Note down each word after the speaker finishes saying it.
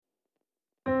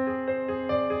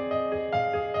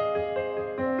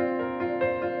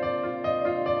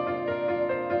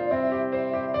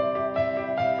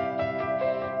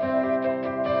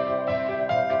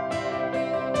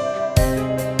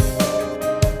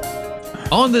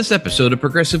On this episode of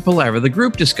Progressive Palaver, the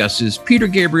group discusses Peter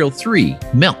Gabriel 3,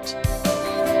 Melt.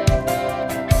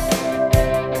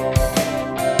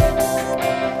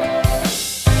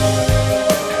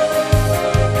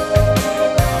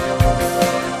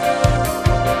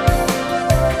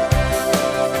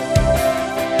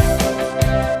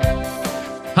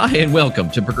 Hi, and welcome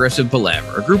to Progressive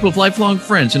Palaver, a group of lifelong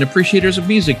friends and appreciators of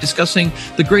music discussing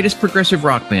the greatest progressive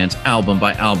rock bands album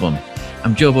by album.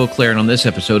 I'm Joe Beauclair, and on this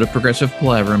episode of Progressive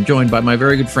Palaver, I'm joined by my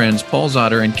very good friends Paul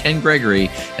Zotter and Ken Gregory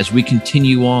as we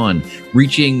continue on,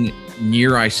 reaching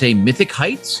near, I say, mythic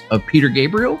heights of Peter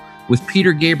Gabriel with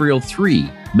Peter Gabriel 3,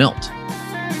 Melt.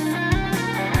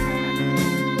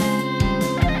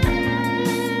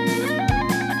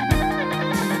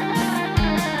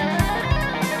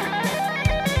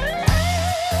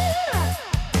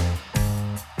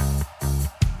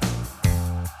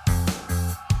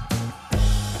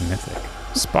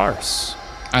 Sparse.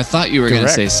 I thought you were going to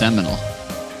say seminal.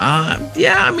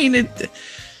 Yeah, I mean,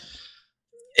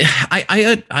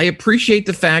 I appreciate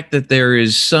the fact that there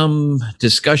is some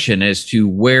discussion as to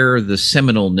where the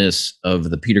seminalness of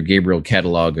the Peter Gabriel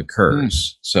catalog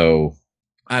occurs. So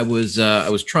I was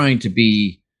trying to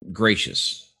be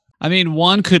gracious. I mean,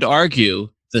 one could argue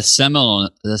the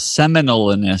seminalness.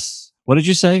 What did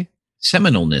you say?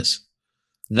 Seminalness.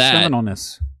 That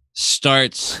Seminalness.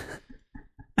 Starts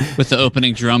with the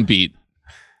opening drum beat.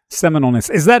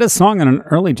 Seminalness. Is that a song on an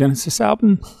early Genesis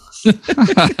album?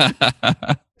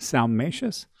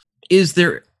 Soundmacious? Is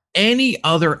there any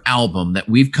other album that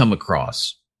we've come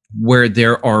across where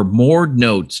there are more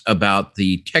notes about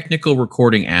the technical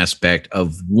recording aspect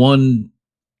of one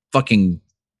fucking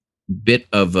bit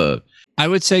of a... I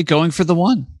would say Going for the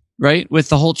One, right? With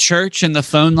the whole church and the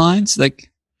phone lines.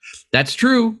 Like, That's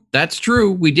true.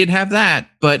 We did have that,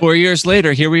 but 4 years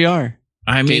later, here we are.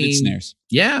 I mean, Gated snares.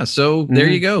 Yeah, so there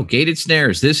you go. Gated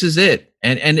snares. This is it.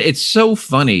 And it's so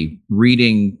funny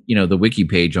reading, the wiki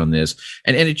page on this.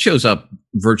 And it shows up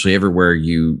virtually everywhere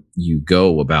you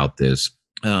go about this.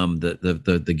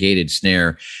 The gated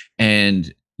snare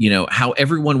and how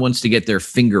everyone wants to get their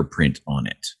fingerprint on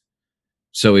it.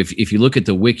 So if you look at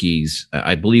the wikis,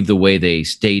 I believe the way they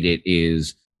state it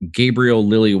is Gabriel,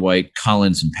 Lillywhite,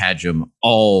 Collins, and Padgham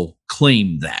all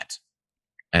claim that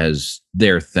as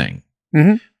their thing.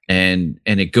 Mm-hmm. And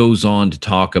it goes on to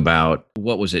talk about,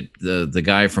 what was it, the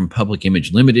guy from Public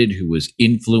Image Limited who was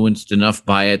influenced enough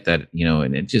by it that,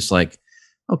 and it's just like,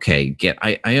 okay,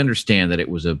 I understand that it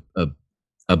was a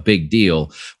big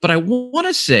deal. But I want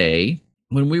to say,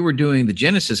 when we were doing the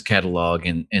Genesis catalog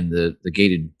and the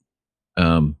gated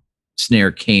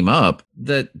snare came up,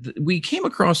 that we came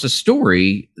across a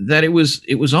story that it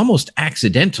was almost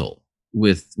accidental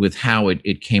with how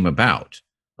it came about.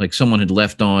 Like someone had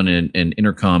left on an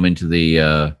intercom into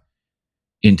the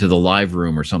live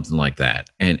room or something like that,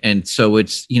 and so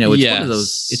it's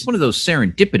it's one of those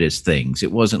serendipitous things.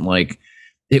 It wasn't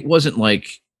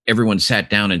like everyone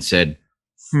sat down and said,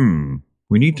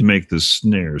 we need to make this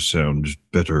snare sound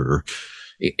better.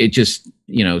 It just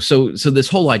so this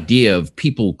whole idea of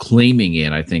people claiming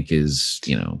it, I think, is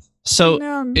So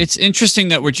it's interesting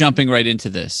that we're jumping right into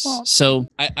this. So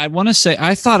I want to say,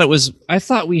 I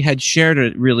thought we had shared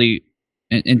a really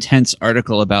intense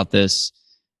article about this.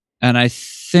 And I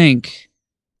think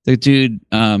the dude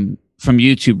from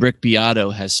YouTube, Rick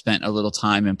Beato, has spent a little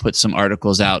time and put some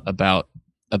articles out about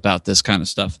this kind of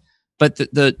stuff. But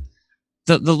the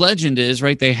legend is,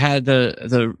 right, they had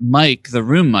the mic, the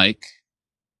room mic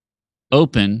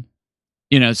open,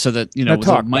 so that, it was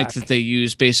a mic that they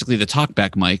use, basically the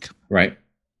talkback mic. Right.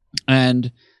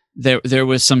 And there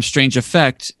was some strange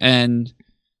effect, and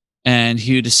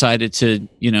Hugh decided to,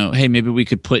 hey, maybe we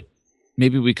could put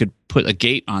a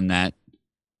gate on that.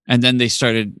 And then they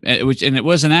started, and it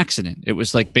was an accident. It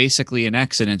was like basically an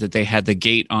accident that they had the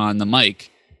gate on the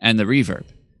mic and the reverb.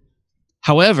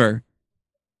 However,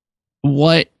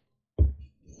 there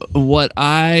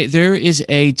is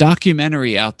a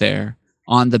documentary out there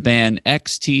on the band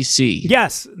XTC.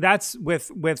 Yes, that's with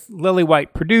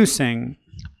Lillywhite producing.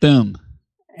 Boom.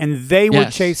 And they were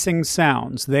chasing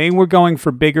sounds. They were going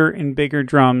for bigger and bigger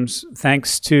drums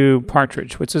thanks to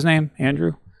Partridge. What's his name?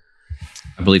 Andrew?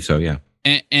 I believe so, yeah.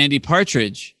 Andy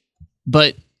Partridge.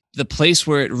 But the place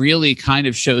where it really kind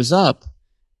of shows up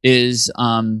is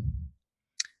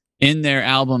in their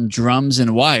album Drums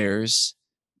and Wires,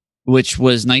 which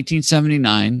was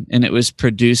 1979, and it was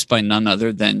produced by none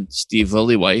other than Steve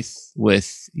Lillywhite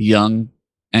with young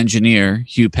engineer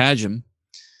Hugh Padgham.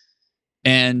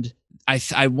 And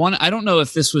I don't know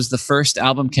if this was the first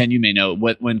album. Ken, you may know,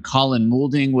 when Colin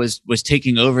Moulding was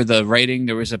taking over the writing.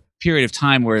 There was a period of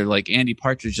time where like Andy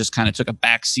Partridge just kind of took a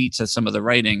back seat to some of the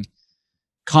writing.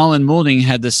 Colin Moulding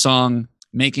had this song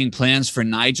 "Making Plans for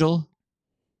Nigel,"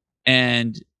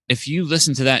 and if you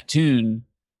listen to that tune,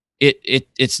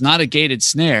 it's not a gated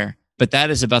snare, but that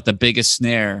is about the biggest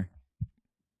snare.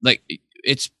 Like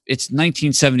it's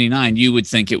 1979. You would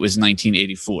think it was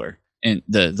 1984. In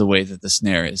the way that the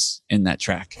snare is in that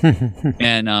track.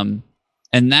 And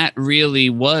that really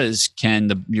was,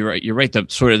 Ken, you're right, the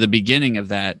sort of the beginning of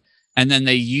that. And then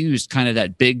they used kind of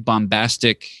that big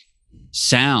bombastic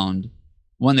sound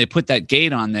when they put that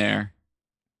gate on there.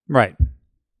 Right.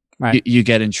 You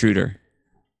get Intruder.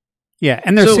 Yeah.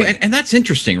 And and that's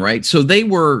interesting, right? So they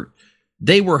were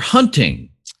hunting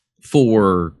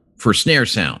for snare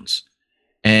sounds.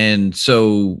 And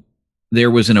so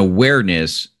there was an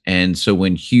awareness. And so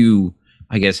when Hugh,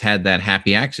 I guess, had that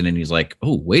happy accident, he's like,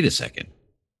 oh, wait a second.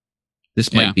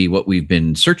 This might be what we've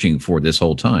been searching for this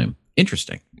whole time.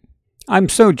 Interesting. I'm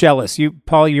so jealous.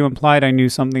 Paul, you implied I knew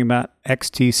something about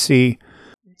XTC.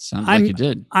 Sounds like you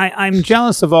did. I'm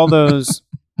jealous of all those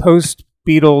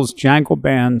post-Beatles jangle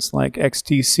bands like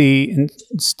XTC. And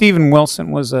Steven Wilson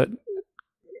was a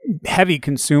heavy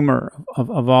consumer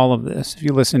of all of this. If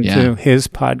you listen to his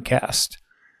podcast.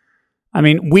 I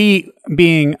mean, we,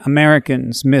 being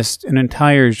Americans, missed an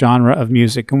entire genre of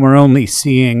music, and we're only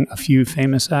seeing a few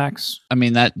famous acts. I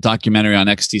mean, that documentary on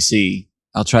XTC,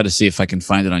 I'll try to see if I can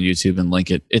find it on YouTube and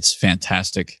link it. It's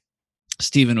fantastic.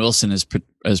 Steven Wilson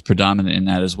is predominant in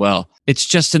that as well. It's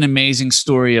just an amazing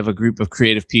story of a group of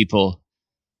creative people.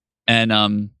 And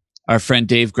our friend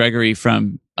Dave Gregory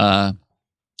from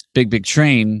Big Big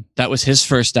Train, that was his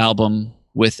first album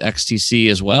with XTC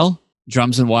as well,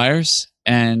 Drums and Wires.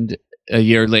 And a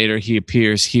year later, he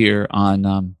appears here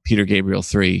on Peter Gabriel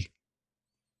 3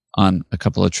 on a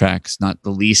couple of tracks, not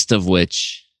the least of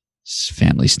which is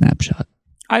Family Snapshot.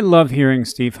 I love hearing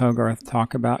Steve Hogarth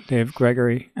talk about Dave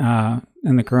Gregory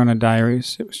in the Corona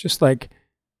Diaries. It was just like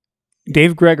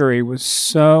Dave Gregory was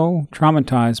so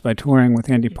traumatized by touring with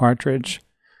Andy Partridge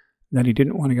that he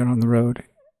didn't want to get on the road.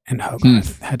 And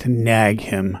Hogarth had to nag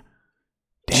him.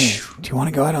 Dave, do you want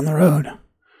to go out on the road?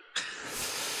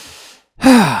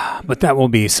 But that will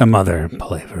be some other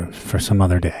play for some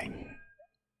other day.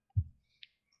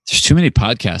 There's too many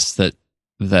podcasts that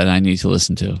I need to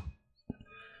listen to.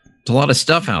 There's a lot of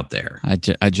stuff out there. I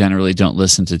generally don't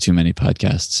listen to too many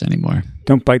podcasts anymore.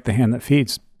 Don't bite the hand that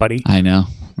feeds, buddy. I know,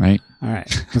 right? All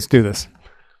right, let's do this.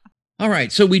 All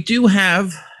right, so we do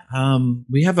have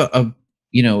a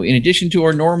in addition to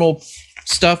our normal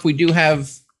stuff, we do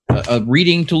have a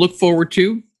reading to look forward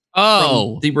to.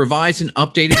 Oh, the revised and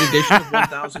updated edition of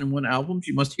 1001 albums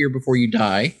you must hear before you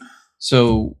die.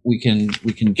 So we can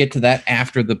get to that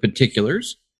after the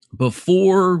particulars.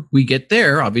 Before we get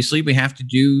there, obviously we have to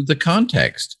do the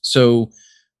context. So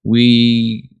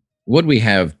we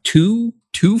have two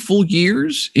full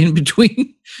years in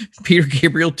between Peter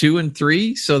Gabriel 2 and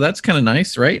 3. So that's kind of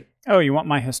nice, right? Oh, you want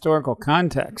my historical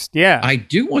context? Yeah, I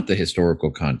do want the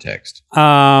historical context.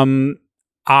 I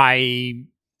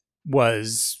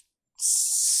was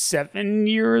 7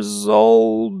 years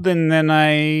old, and then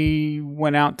I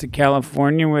went out to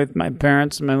California with my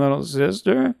parents and my little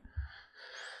sister,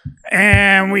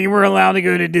 and we were allowed to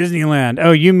go to Disneyland.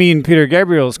 Oh, you mean Peter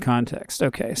Gabriel's context?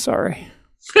 Okay, sorry.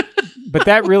 But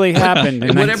that really happened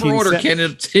in whatever order, Ken,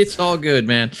 it's all good,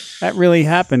 man. That really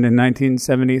happened in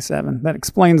 1977. That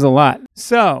explains a lot.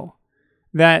 So,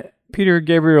 that Peter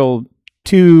Gabriel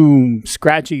 2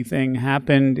 scratchy thing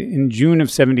happened in June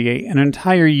of 78. An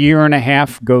entire year and a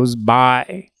half goes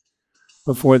by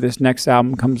before this next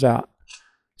album comes out.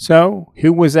 So,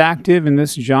 who was active in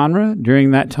this genre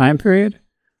during that time period?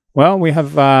 Well, we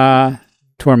have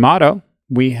Tormato.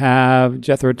 We have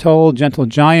Jethro Tull, Gentle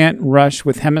Giant, Rush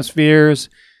with Hemispheres,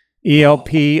 ELP,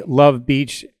 Love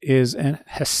Beach is a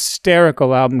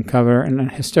hysterical album cover and a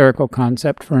hysterical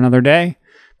concept for another day.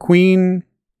 Queen,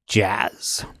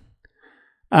 Jazz.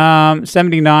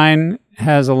 79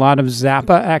 has a lot of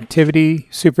Zappa activity.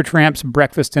 Supertramp's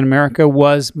Breakfast in America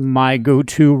was my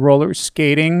go-to roller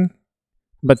skating,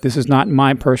 but this is not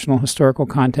my personal historical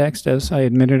context, as I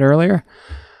admitted earlier.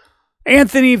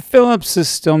 Anthony Phillips is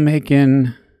still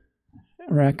making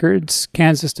records.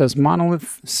 Kansas does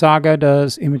Monolith. Saga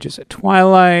does Images at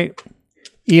Twilight.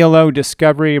 ELO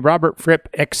Discovery. Robert Fripp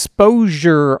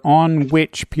Exposure, on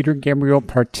which Peter Gabriel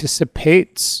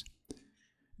participates.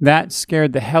 That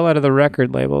scared the hell out of the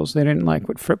record labels. They didn't like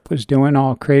what Fripp was doing,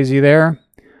 all crazy there.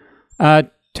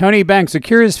 Tony Banks, A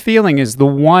Curious Feeling is the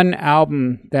one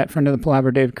album that friend of the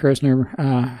Palaver, Dave Kirsner,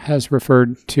 has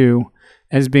referred to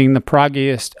as being the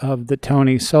proggiest of the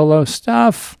Tony solo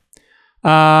stuff.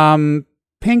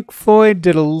 Pink Floyd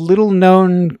did a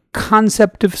little-known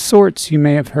concept of sorts. You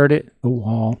may have heard it, The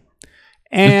Wall.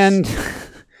 And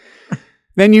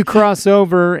then you cross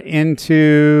over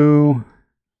into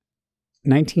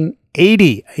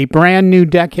 1980, a brand new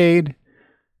decade.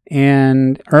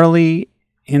 And early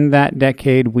in that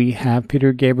decade, we have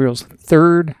Peter Gabriel's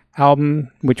third album,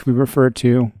 which we refer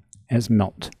to as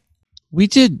Melt.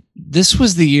 This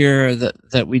was the year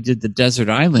that we did the Desert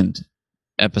Island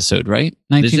episode, right?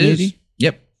 1980?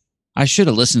 Yep. I should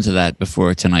have listened to that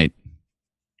before tonight.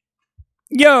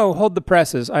 Hold the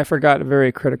presses. I forgot a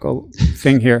very critical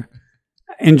thing here.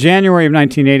 In January of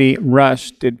 1980,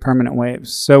 Rush did Permanent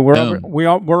Waves. So we're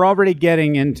already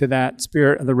getting into that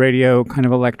spirit of the radio kind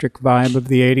of electric vibe of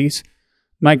the 80s.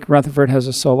 Mike Rutherford has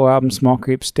a solo album, Small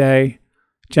Creeps Day.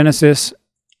 Genesis,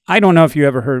 I don't know if you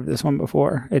ever heard of this one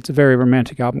before. It's a very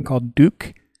romantic album called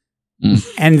Duke.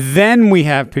 And then we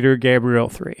have Peter Gabriel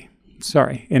 3.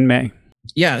 In May.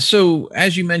 Yeah, so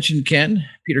as you mentioned, Ken,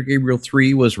 Peter Gabriel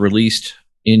 3 was released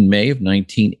in May of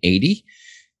 1980.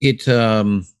 It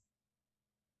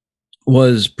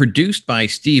was produced by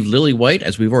Steve Lillywhite,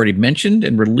 as we've already mentioned,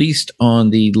 and released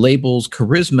on the labels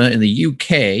Charisma in the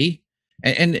UK.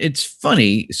 And it's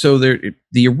funny, so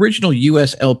the original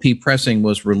US LP pressing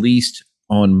was released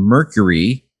on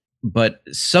Mercury, but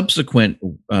subsequent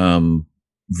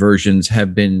versions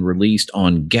have been released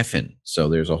on Geffen. So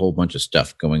there's a whole bunch of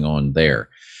stuff going on there.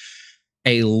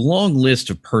 A long list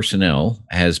of personnel,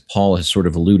 as Paul has sort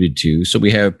of alluded to. So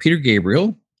we have Peter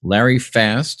Gabriel, Larry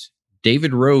Fast,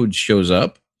 David Rhodes shows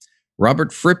up,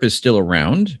 Robert Fripp is still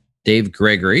around, Dave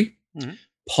Gregory,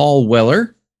 Paul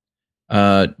Weller,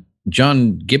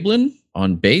 John Giblin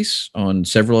on bass on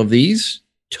several of these,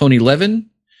 Tony Levin.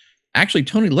 Actually,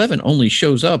 Tony Levin only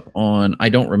shows up on I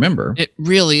Don't Remember. It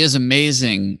really is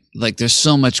amazing. Like, there's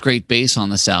so much great bass on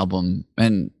this album.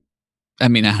 And I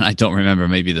mean, I don't remember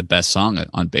maybe the best song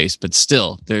on bass, but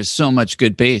still, there's so much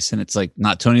good bass. And it's like,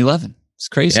 not Tony Levin. It's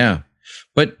crazy. Yeah.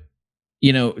 But,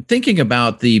 thinking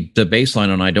about the bass line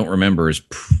on I Don't Remember is,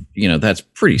 that's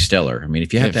pretty stellar. I mean,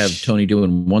 if you have to have Tony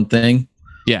doing one thing,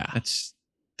 yeah,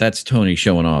 that's Tony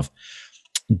showing off.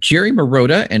 Jerry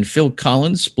Marotta and Phil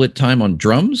Collins split time on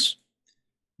drums.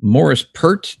 Morris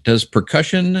Pert does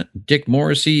percussion. Dick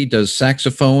Morrissey does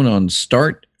saxophone on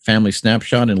Start, Family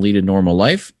Snapshot, and Lead a Normal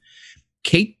Life.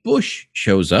 Kate Bush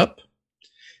shows up.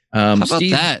 How about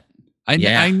that?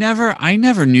 I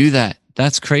never knew that.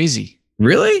 That's crazy.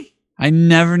 Really? I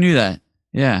never knew that.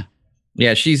 Yeah.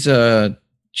 Yeah, she's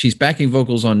backing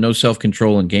vocals on No Self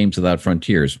Control and Games Without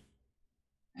Frontiers.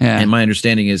 Yeah. And my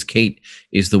understanding is Kate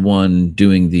is the one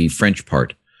doing the French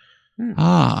part.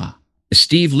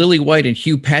 Steve Lillywhite and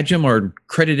Hugh Padgham are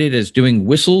credited as doing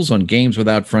whistles on Games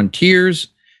Without Frontiers,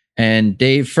 and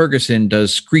Dave Ferguson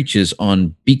does screeches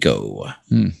on Biko.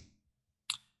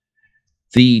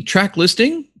 The track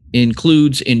listing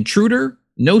includes Intruder,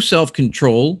 No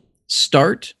Self-Control,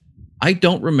 Start, I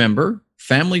Don't Remember,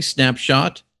 Family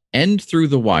Snapshot, End Through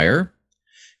the Wire,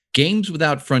 Games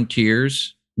Without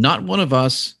Frontiers, Not One of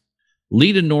Us,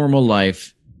 Lead a Normal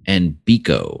Life, and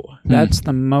Biko. That's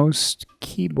the most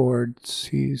keyboards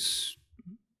he's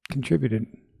contributed.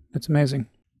 That's amazing.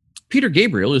 Peter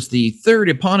Gabriel is the third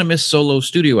eponymous solo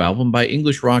studio album by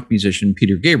English rock musician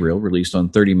Peter Gabriel, released on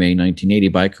 30 May 1980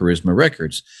 by Charisma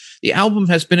Records. The album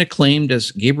has been acclaimed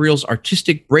as Gabriel's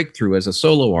artistic breakthrough as a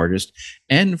solo artist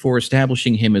and for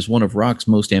establishing him as one of rock's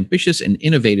most ambitious and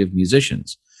innovative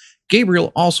musicians.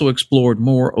 Gabriel also explored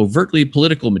more overtly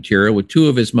political material with two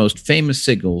of his most famous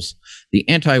singles, the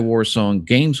anti-war song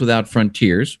Games Without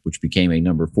Frontiers, which became a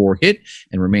number 4 hit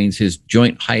and remains his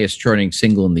joint highest charting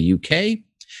single in the UK,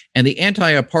 and the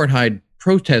anti-apartheid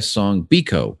protest song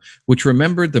Biko, which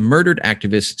remembered the murdered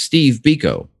activist Steve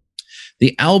Biko.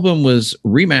 The album was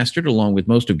remastered along with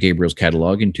most of Gabriel's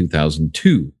catalog in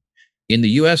 2002. In the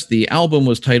US, the album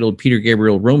was titled Peter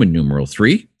Gabriel Roman numeral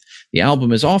 3. The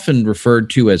album is often referred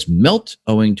to as Melt,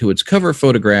 owing to its cover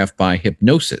photograph by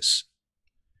Hypnosis.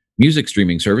 Music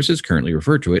streaming services currently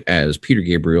refer to it as Peter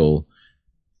Gabriel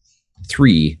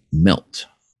 3 Melt.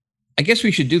 I guess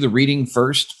we should do the reading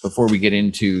first before we get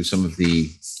into some of the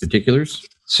particulars.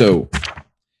 So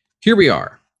here we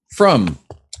are from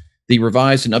the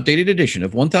revised and updated edition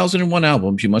of 1001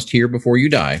 Albums You Must Hear Before You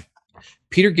Die,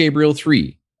 Peter Gabriel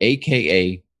 3,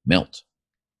 a.k.a. Melt.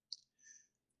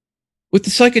 With the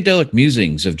psychedelic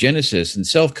musings of Genesis and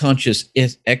self-conscious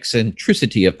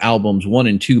eccentricity of albums 1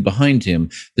 and 2 behind him,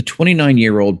 the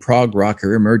 29-year-old prog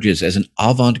rocker emerges as an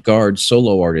avant-garde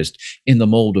solo artist in the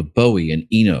mold of Bowie and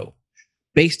Eno.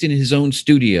 Based in his own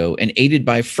studio and aided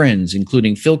by friends,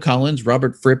 including Phil Collins,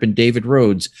 Robert Fripp, and David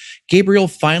Rhodes, Gabriel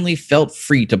finally felt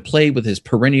free to play with his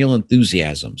perennial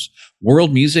enthusiasms,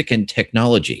 world music and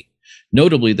technology,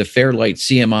 notably the Fairlight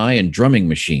CMI and drumming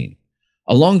machine.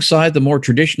 Alongside the more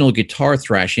traditional guitar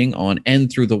thrashing on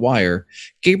End Through the Wire,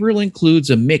 Gabriel includes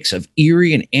a mix of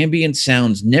eerie and ambient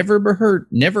sounds never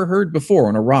heard before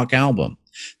on a rock album.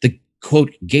 The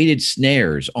quote, gated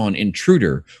snares on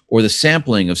Intruder, or the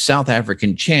sampling of South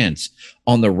African chants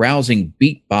on the rousing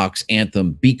beatbox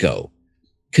anthem Biko.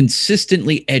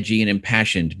 Consistently edgy and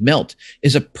impassioned, Melt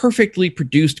is a perfectly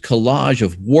produced collage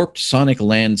of warped sonic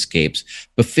landscapes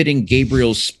befitting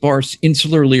Gabriel's sparse,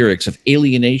 insular lyrics of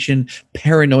alienation,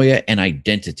 paranoia, and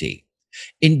identity.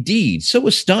 Indeed, so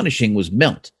astonishing was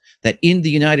Melt that in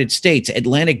the United States,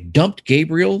 Atlantic dumped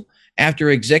Gabriel after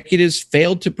executives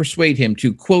failed to persuade him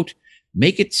to, quote,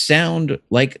 make it sound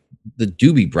like the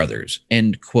Doobie Brothers,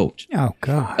 end quote. Oh,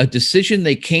 God. A decision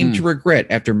they came to regret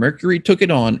after Mercury took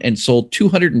it on and sold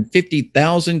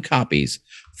 250,000 copies,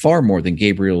 far more than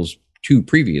Gabriel's 2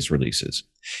 previous releases.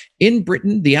 In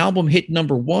Britain, the album hit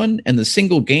number 1, and the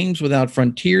single Games Without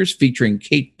Frontiers, featuring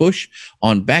Kate Bush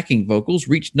on backing vocals,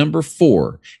 reached number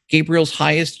 4, Gabriel's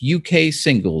highest UK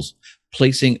singles,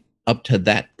 placing up to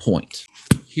that point.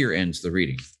 Here ends the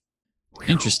reading.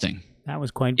 Interesting. That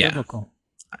was quite biblical.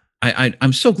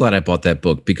 I'm so glad I bought that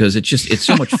book because it's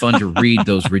so much fun to read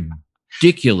those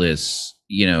ridiculous,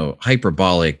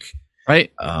 hyperbolic,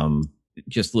 right?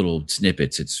 Just little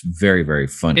snippets. It's very, very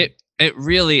funny. It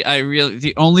really,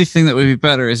 the only thing that would be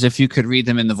better is if you could read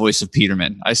them in the voice of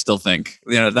Peterman. I still think,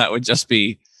 that would just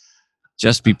be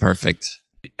perfect.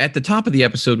 At the top of the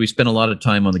episode, we spent a lot of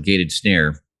time on the gated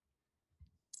snare.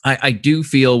 I do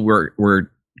feel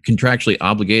we're contractually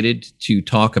obligated to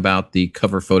talk about the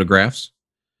cover photographs.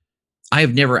 I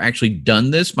have never actually done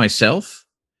this myself,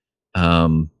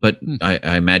 but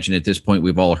I imagine at this point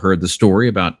we've all heard the story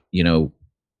about,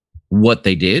 what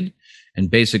they did. And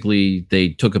basically, they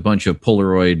took a bunch of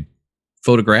Polaroid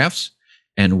photographs,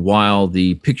 and while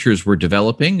the pictures were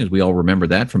developing, as we all remember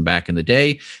that from back in the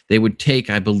day, they would take,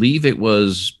 I believe it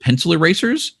was pencil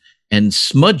erasers, and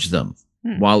smudge them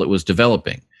while it was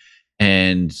developing.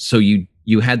 And so you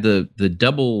had the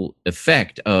double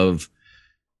effect of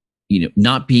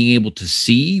not being able to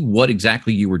see what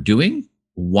exactly you were doing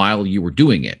while you were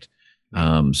doing it.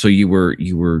 So you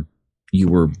were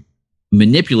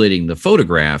manipulating the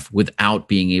photograph without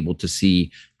being able to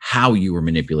see how you were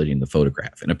manipulating the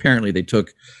photograph. And apparently they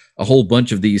took a whole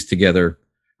bunch of these together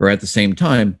or at the same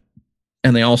time,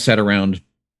 and they all sat around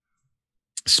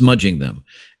smudging them.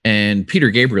 And Peter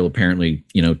Gabriel apparently,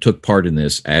 took part in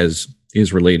this, as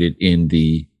is related in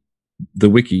the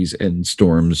wikis and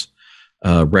Storm's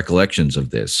recollections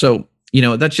of this. So,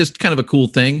 that's just kind of a cool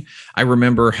thing. I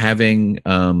remember having,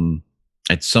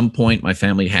 at some point, my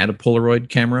family had a Polaroid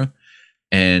camera,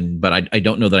 but I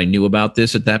don't know that I knew about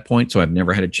this at that point, so I've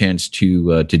never had a chance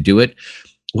to do it.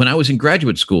 When I was in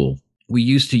graduate school, we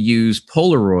used to use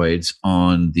Polaroids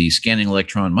on the scanning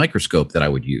electron microscope that I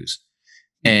would use,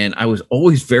 and I was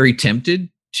always very tempted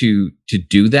to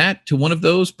do that to one of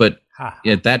those, but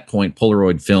at that point,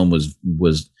 Polaroid film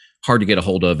was hard to get a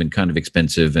hold of and kind of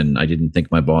expensive, and I didn't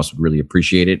think my boss would really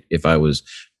appreciate it if I was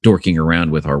dorking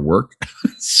around with our work.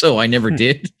 So I never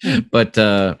did, but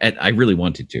I really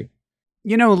wanted to.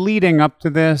 Leading up to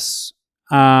this,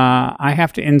 I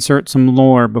have to insert some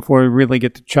lore before we really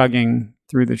get to chugging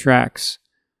through the tracks.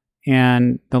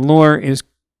 And the lore is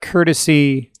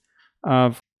courtesy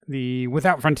of the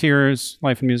Without Frontiers,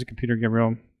 Life and Music of Peter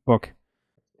Gabriel book.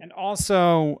 And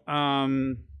also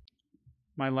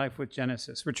My Life with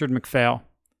Genesis, Richard MacPhail,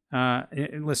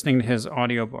 listening to his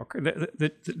audiobook.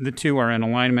 The two are in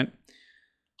alignment.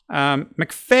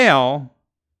 MacPhail,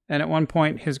 and at one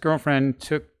point his girlfriend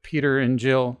took Peter and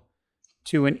Jill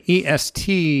to an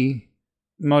EST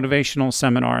motivational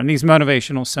seminar. And these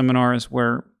motivational seminars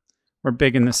were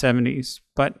big in the 70s.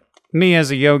 But me as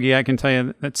a yogi, I can tell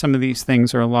you that some of these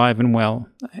things are alive and well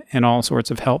in all sorts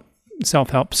of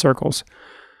self-help circles.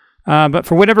 But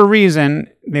for whatever reason,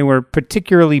 they were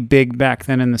particularly big back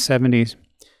then in the 70s.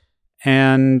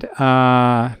 And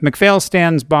MacPhail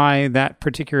stands by that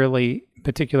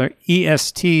particular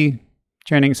EST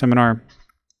training seminar.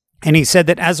 And he said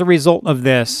that as a result of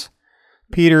this,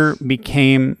 Peter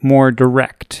became more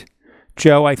direct.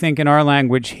 Joe, I think in our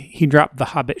language, he dropped the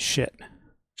Hobbit shit.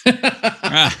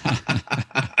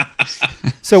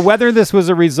 So whether this was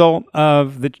a result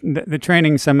of the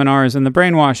training seminars and the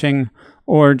brainwashing,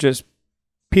 or just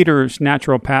Peter's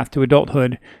natural path to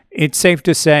adulthood, it's safe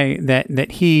to say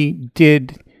that he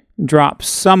did drop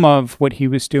some of what he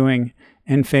was doing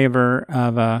in favor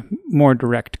of a more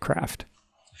direct craft.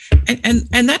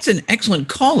 And that's an excellent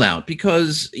call out,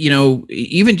 because,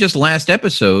 even just last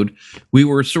episode, we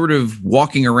were sort of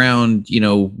walking around,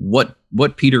 what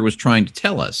Peter was trying to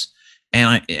tell us.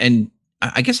 And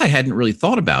I guess I hadn't really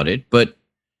thought about it, but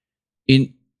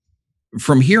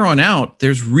from here on out,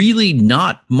 there's really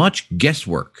not much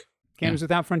guesswork. Games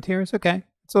Without Frontiers? Okay.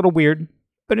 It's a little weird,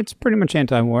 but it's pretty much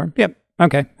anti-war. Yep.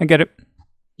 Okay. I get it.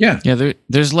 Yeah. Yeah,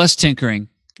 there's less tinkering.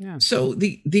 Yeah. So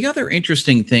the other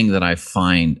interesting thing that I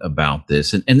find about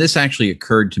this, and this actually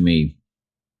occurred to me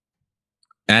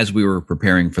as we were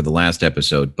preparing for the last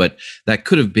episode, but that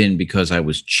could have been because I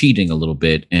was cheating a little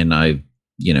bit, and I've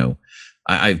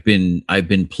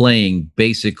been playing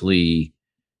basically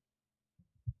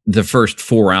the first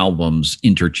 4 albums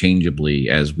interchangeably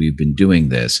as we've been doing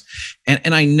this.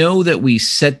 And I know that we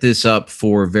set this up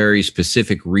for very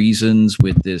specific reasons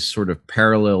with this sort of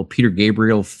parallel Peter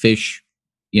Gabriel Fish,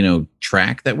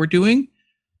 track that we're doing.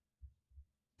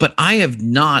 But I have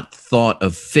not thought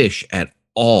of Fish at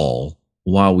all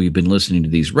while we've been listening to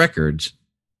these records.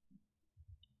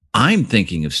 I'm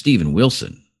thinking of Steven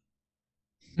Wilson.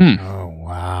 Oh,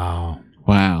 wow.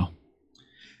 Wow.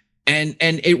 And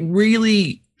it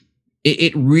really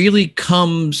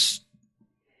comes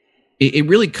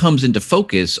into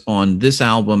focus on this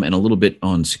album, and a little bit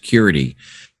on Security.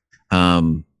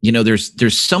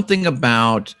 There's something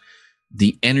about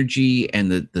the energy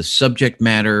and the subject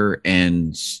matter,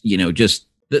 and just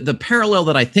the parallel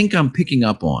that I think I'm picking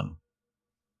up on,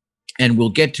 and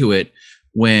we'll get to it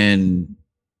when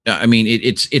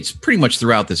it's pretty much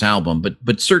throughout this album,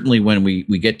 but certainly when we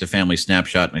get to Family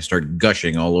Snapshot and I start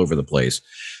gushing all over the place.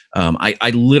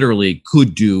 I literally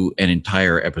could do an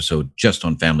entire episode just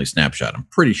on Family Snapshot. I'm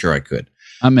pretty sure I could.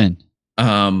 I'm in.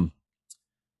 But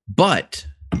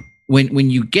when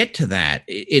you get to that,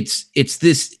 it's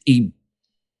this.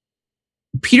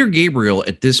 Peter Gabriel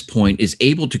at this point is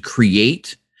able to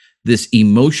create this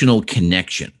emotional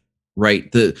connection,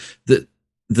 right? The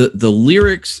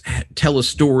lyrics tell a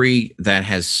story that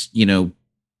has,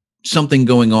 something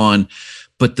going on,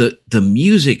 but the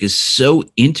music is so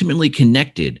intimately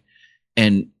connected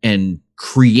and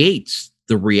creates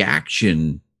the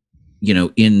reaction,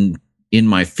 in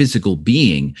my physical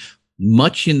being,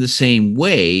 much in the same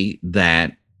way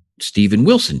that Steven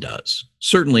Wilson does.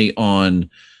 Certainly on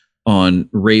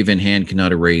Raven, Hand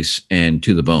Cannot Erase, and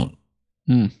To the Bone.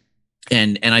 And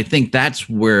I think that's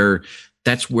where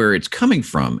it's coming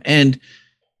from. And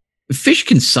Fish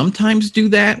can sometimes do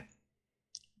that,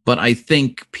 but I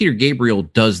think Peter Gabriel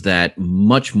does that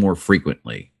much more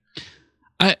frequently.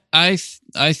 I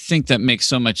think that makes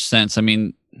so much sense. I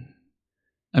mean,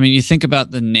 you think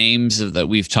about the names that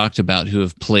we've talked about who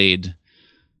have played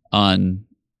on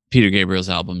Peter Gabriel's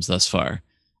albums thus far.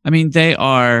 I mean, they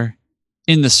are,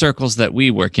 in the circles that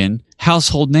we work in,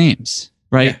 household names,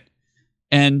 right?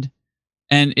 Yeah. And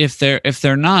if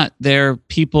they're not, they're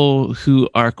people who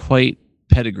are quite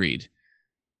pedigreed.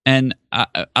 And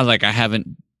I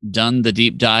haven't done the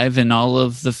deep dive in all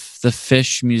of the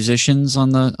Fish musicians on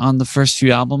the first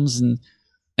few albums, and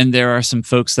there are some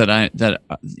folks that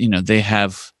they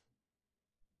have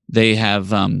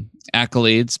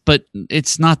accolades, but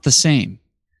it's not the same.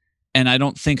 And I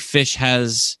don't think Fish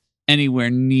has anywhere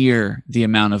near the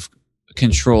amount of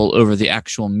control over the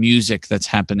actual music that's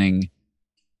happening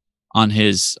on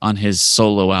his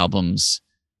solo albums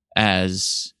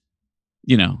as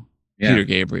Peter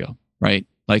Gabriel, right?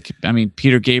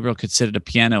 Peter Gabriel could sit at a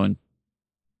piano and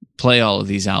play all of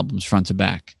these albums front to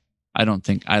back. I don't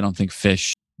think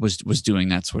Fish was doing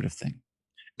that sort of thing.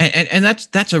 And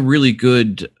that's a really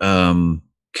good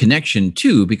connection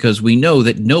too, because we know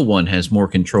that no one has more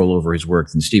control over his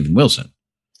work than Steven Wilson.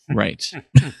 Right.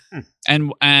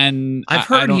 and I've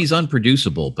heard he's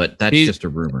unproducible, but that's just a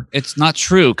rumor. It's not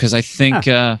true, because I think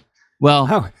that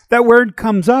word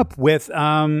comes up with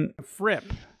Fripp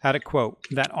had a quote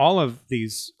that all of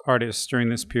these artists during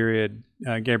this period,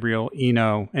 Gabriel,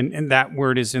 Eno, and that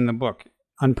word is in the book,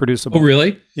 unproducible. Oh,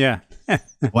 really? Yeah.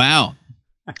 Wow.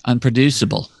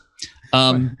 Unproducible.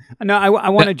 No, I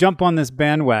want to jump on this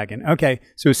bandwagon. Okay,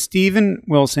 so Steven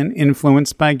Wilson,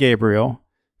 influenced by Gabriel.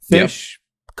 Fish,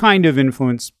 kind of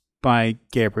influenced by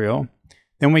Gabriel.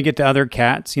 Then we get to other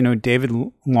cats, David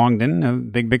Longdon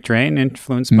of Big Big Train,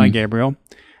 influenced by Gabriel.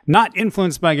 Not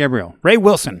influenced by Gabriel. Ray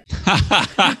Wilson.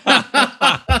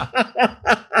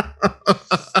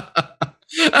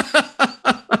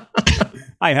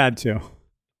 I had to.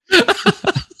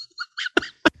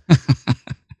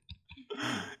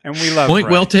 And we love Point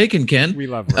Ray. well taken, Ken. We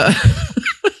love Ray.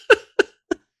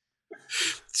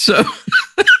 So,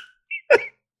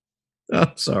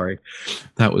 oh, sorry,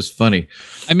 that was funny.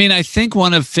 I mean, I think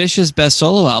one of Fish's best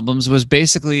solo albums was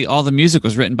basically all the music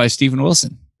was written by Steven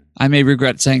Wilson. I may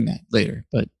regret saying that later,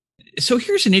 but So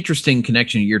here's an interesting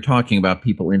connection. You're talking about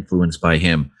people influenced by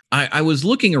him. I was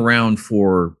looking around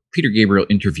for Peter Gabriel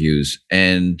interviews,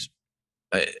 and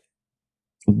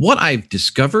what I've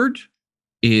discovered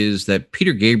is that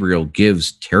Peter Gabriel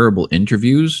gives terrible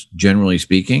interviews, generally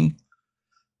speaking.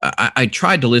 I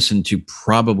tried to listen to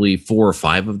probably 4 or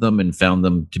 5 of them and found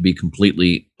them to be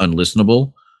completely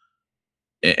unlistenable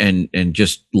and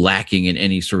just lacking in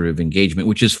any sort of engagement,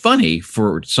 which is funny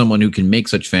for someone who can make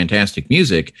such fantastic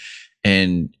music.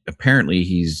 And apparently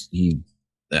he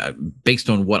based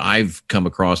on what I've come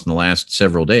across in the last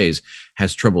several days,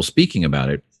 has trouble speaking about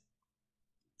it.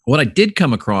 What I did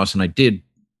come across, and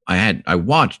I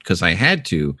watched because I had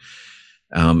to,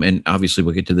 and obviously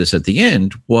we'll get to this at the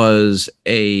end, was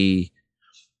a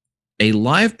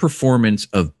live performance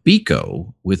of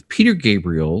Biko with Peter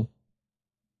Gabriel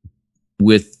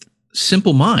with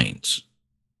Simple Minds.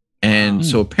 And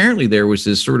so apparently there was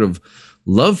this sort of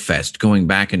love fest going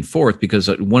back and forth, because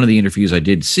one of the interviews I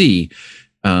did see,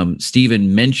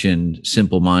 Steven mentioned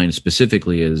Simple Minds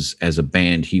specifically as a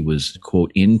band he was,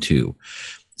 quote, into.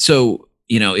 So,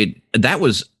 that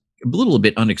was a little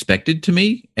bit unexpected to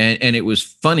me. And it was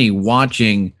funny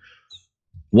watching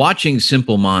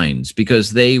Simple Minds,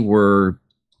 because they were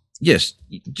just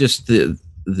the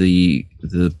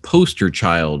poster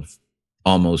child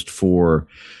almost for,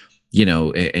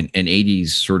 an 80s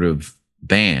sort of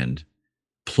band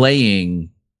playing,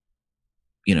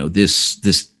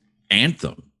 this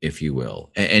anthem, if you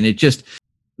will. And it just,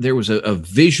 there was a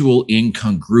visual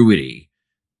incongruity,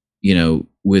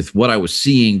 with what I was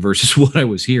seeing versus what I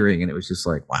was hearing. And it was just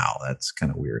like, wow, that's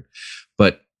kind of weird.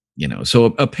 But, so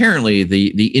apparently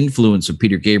the influence of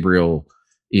Peter Gabriel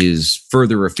is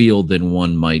further afield than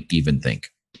one might even think.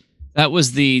 that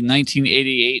was the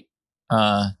 1988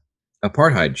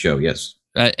 Apartheid show, yes.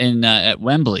 at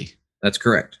Wembley. That's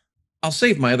correct. I'll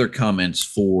save my other comments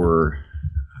for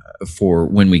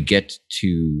when we get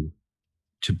to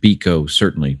Biko,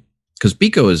 certainly, because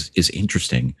Biko is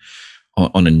interesting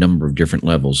on a number of different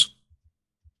levels.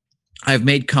 I've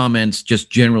made comments, just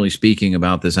generally speaking,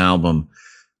 about this album.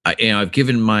 I've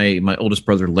given my oldest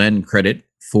brother Len credit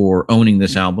for owning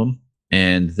this album,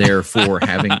 and therefore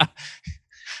having.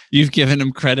 You've given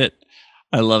him credit.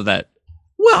 I love that.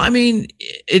 Well, I mean,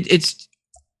 it's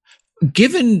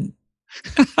given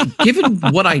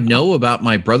what I know about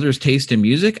my brother's taste in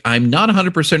music, I'm not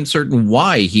 100% certain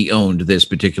why he owned this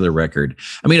particular record.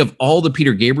 I mean, of all the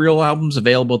Peter Gabriel albums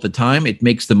available at the time, it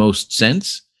makes the most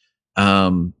sense.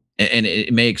 And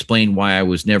it may explain why I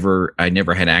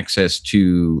never had access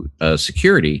to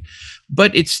Security,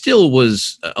 but it still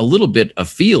was a little bit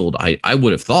afield, I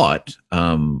would have thought,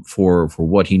 for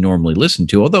what he normally listened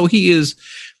to, although he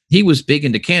was big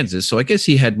into Kansas, so I guess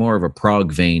he had more of a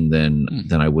prog vein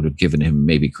than I would have given him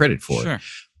maybe credit for. Sure.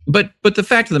 But the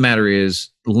fact of the matter is,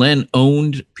 Len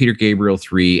owned Peter Gabriel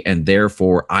 3, and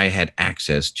therefore I had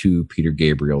access to Peter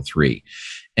Gabriel 3.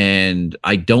 And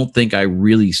I don't think I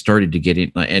really started to get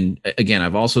in. And again,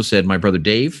 I've also said my brother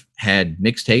Dave had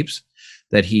mixtapes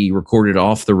that he recorded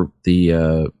off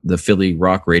the Philly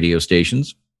rock radio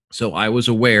stations. So I was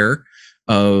aware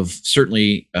of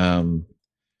certainly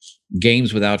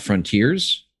Games Without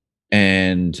Frontiers,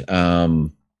 and I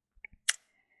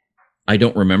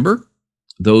don't remember.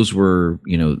 Those were,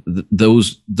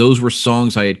 those were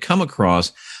songs I had come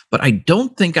across, but I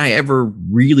don't think I ever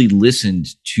really listened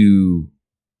to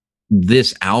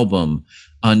this album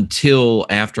until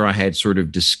after I had sort of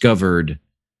discovered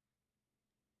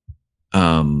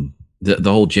the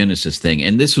whole Genesis thing.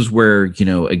 And this was where,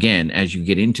 again, as you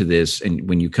get into this, and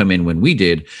when you come in when we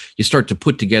did, you start to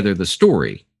put together the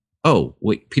story. Oh,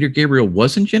 wait, Peter Gabriel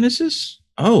was in Genesis?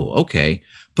 Oh, okay.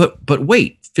 But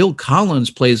wait, Phil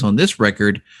Collins plays on this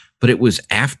record, but it was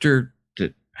after.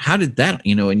 How did that,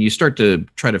 and you start to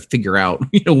try to figure out,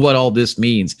 what all this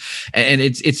means. And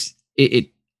it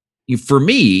for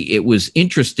me, it was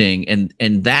interesting.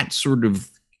 And that sort of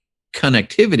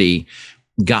connectivity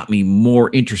got me more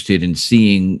interested in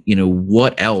seeing,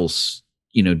 what else,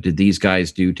 did these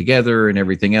guys do together and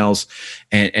everything else.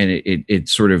 And it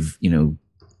sort of,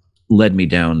 led me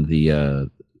down the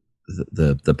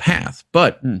path.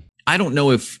 But I don't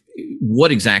know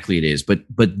what exactly it is, but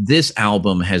this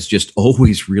album has just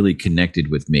always really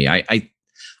connected with me. I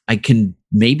can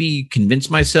maybe convince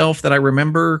myself that I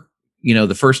remember,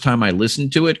 the first time I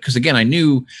listened to it, because again, I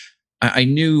knew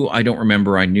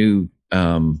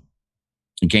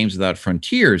Games Without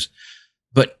Frontiers,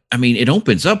 but I mean, it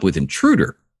opens up with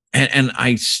Intruder. And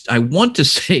I want to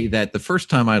say that the first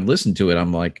time I listened to it,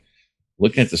 I'm like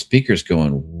looking at the speakers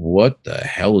going, what the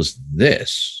hell is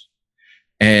this?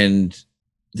 And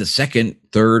the second,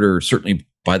 third, or certainly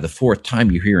by the fourth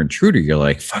time you hear Intruder, you're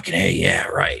like, fucking hey, yeah,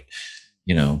 right.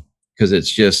 Because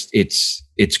it's just,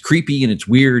 it's creepy and it's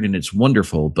weird and it's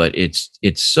wonderful, but it's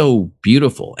so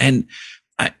beautiful. And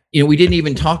we didn't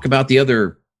even talk about the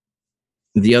other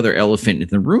elephant in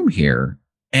the room here.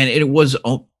 And it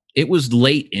was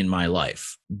late in my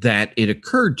life that it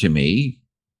occurred to me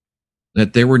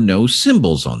that there were no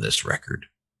cymbals on this record.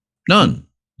 None.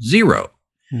 Zero.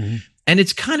 Mm-hmm. And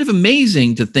it's kind of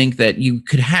amazing to think that you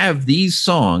could have these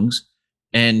songs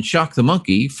and Shock the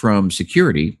Monkey from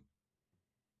Security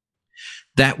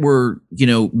that were,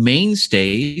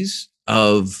 mainstays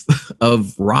of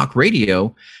rock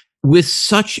radio with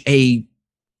such a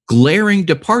glaring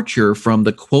departure from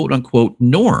the quote unquote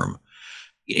norm.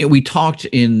 We talked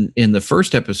in the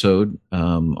first episode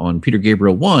on Peter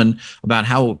Gabriel 1 about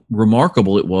how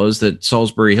remarkable it was that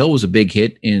Salisbury Hill was a big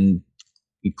hit in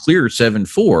clear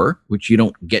 7/4, which you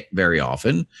don't get very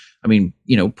often. I mean,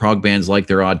 prog bands like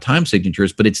their odd time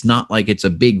signatures, but it's not like it's a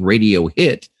big radio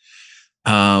hit.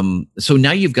 So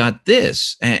now you've got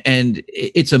this, and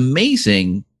it's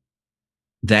amazing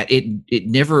that it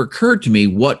never occurred to me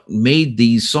what made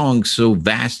these songs so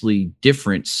vastly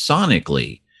different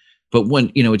sonically. But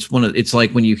when it's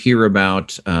like when you hear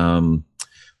about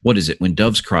what is it, When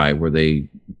Doves Cry, where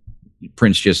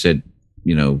Prince just said,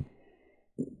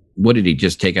 what did he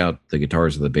just take out the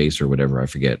guitars or the bass or whatever, I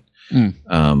forget.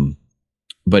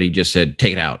 But he just said,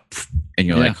 take it out, and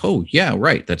you're like, oh yeah,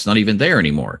 right, that's not even there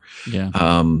anymore. Yeah.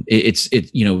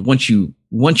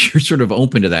 Once you're sort of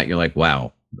open to that, you're like,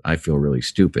 wow, I feel really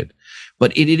stupid.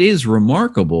 But it is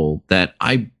remarkable that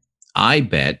I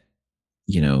bet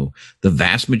the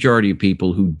vast majority of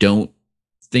people who don't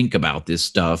think about this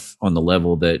stuff on the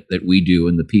level that we do,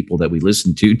 and the people that we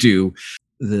listen to do,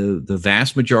 the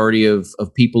vast majority of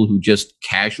people who just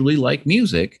casually like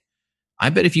music, I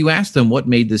bet if you asked them what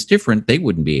made this different, they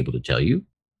wouldn't be able to tell you.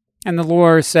 And the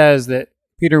lore says that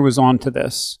Peter was onto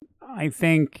this. I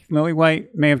think Lily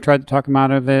White may have tried to talk him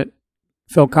out of it.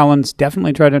 Phil Collins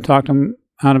definitely tried to talk him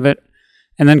out of it.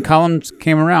 And then Collins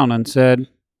came around and said,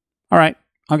 all right,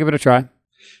 I'll give it a try.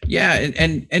 Yeah,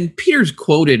 and Peter's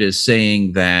quoted as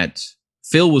saying that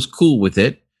Phil was cool with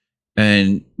it,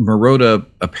 and Marotta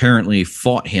apparently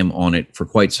fought him on it for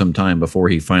quite some time before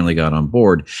he finally got on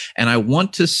board. And I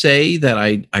want to say that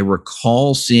I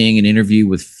recall seeing an interview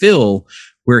with Phil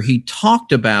where he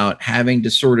talked about having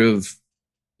to sort of,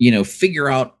 figure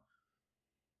out,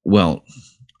 well,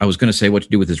 I was going to say what to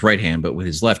do with his right hand, but with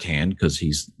his left hand, because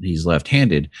he's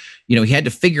left-handed, he had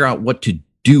to figure out what to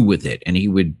do with it. And he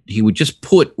would just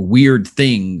put weird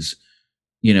things,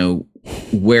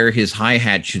 where his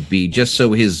hi-hat should be, just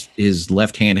so his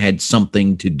left hand had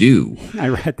something to do. I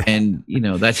read that. And,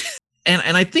 that's,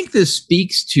 and I think this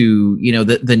speaks to,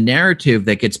 the narrative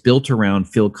that gets built around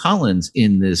Phil Collins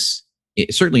in this,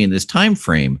 certainly in this time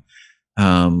frame.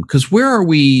 Cause where are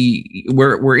we?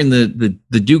 We're in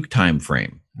the Duke time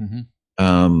frame.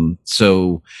 Mm-hmm.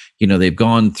 So, they've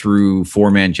gone through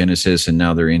 4-man Genesis, and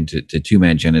now they're into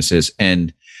 2-man Genesis.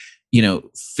 And,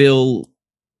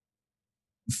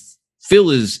 Phil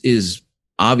is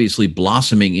obviously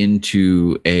blossoming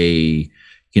into a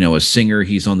singer.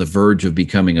 He's on the verge of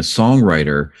becoming a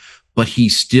songwriter, but he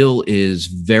still is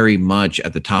very much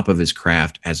at the top of his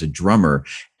craft as a drummer.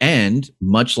 And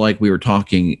much like we were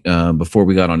talking before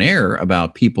we got on air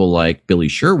about people like Billy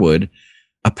Sherwood,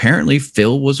 apparently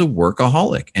Phil was a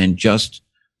workaholic and just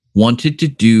wanted to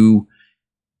do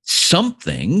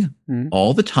something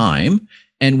all the time,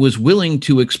 and was willing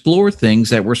to explore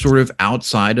things that were sort of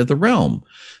outside of the realm.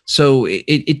 So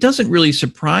it doesn't really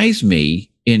surprise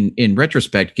me in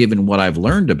retrospect, given what I've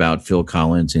learned about Phil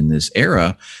Collins in this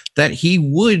era, that he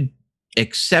would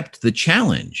accept the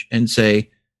challenge and say,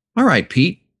 all right,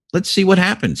 Pete, let's see what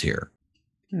happens here.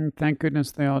 Thank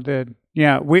goodness they all did.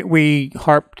 Yeah, we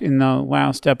harped in the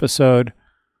last episode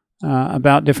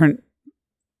about different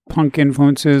punk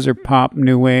influences or pop,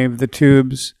 new wave, the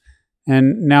Tubes.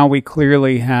 And now we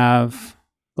clearly have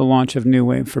the launch of new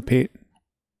wave for Pete.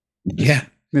 Yeah.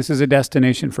 This is a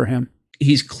destination for him.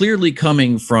 He's clearly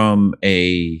coming from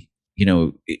he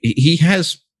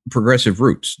has progressive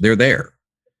roots. They're there.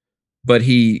 But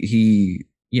he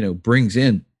brings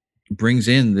in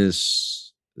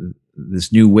this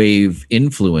new wave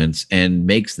influence and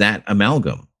makes that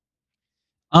amalgam.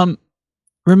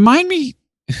 Remind me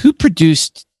Who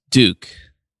produced Duke?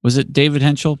 Was it David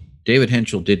Henschel? David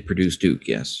Henschel did produce Duke,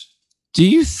 yes. Do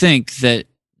you think that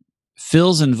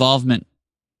Phil's involvement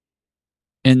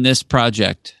in this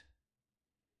project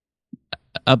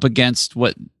up against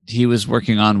what he was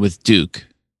working on with Duke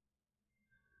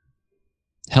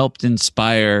helped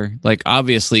inspire, like,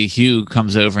 obviously Hugh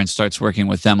comes over and starts working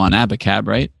with them on Abacab,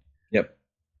 right? Yep.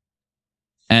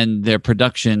 And their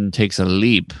production takes a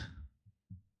leap.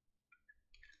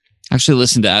 I actually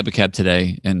listened to Abacab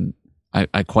today, and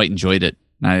I quite enjoyed it.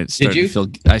 I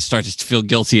started to feel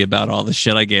guilty about all the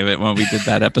shit I gave it when we did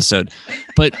that episode.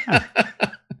 But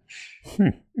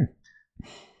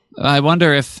I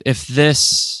wonder if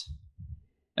this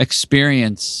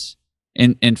experience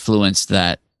influenced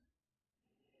that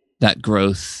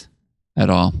growth at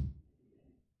all.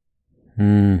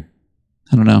 I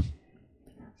don't know.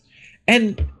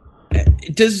 And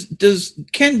does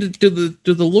Ken, do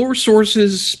the lore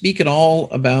sources speak at all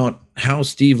about how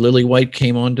Steve Lillywhite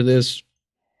came onto this?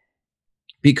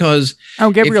 Because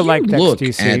Gabriel if you liked look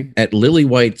XTC. at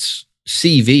Lillywhite's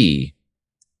CV,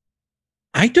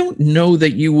 I don't know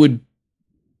that you would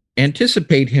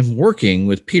anticipate him working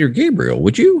with Peter Gabriel,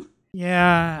 would you?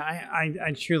 Yeah,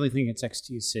 I truly think it's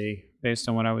XTC based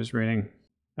on what I was reading.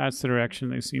 That's the direction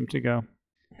they seem to go.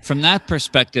 From that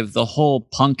perspective, the whole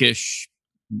punkish,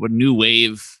 new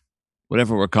wave,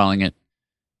 whatever we're calling it,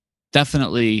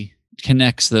 definitely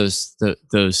connects those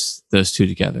two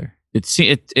together.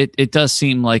 It does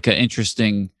seem like an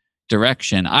interesting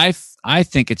direction. I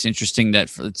think it's interesting that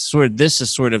this is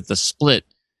sort of the split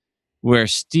where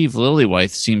Steve Lillywhite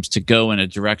seems to go in a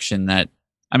direction that,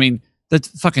 I mean, that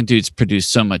fucking dude's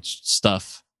produced so much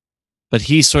stuff, but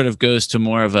he sort of goes to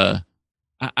more of a,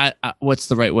 what's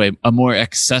the right way? A more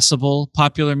accessible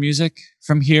popular music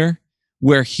from here,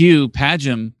 where Hugh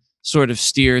Padgham sort of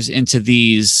steers into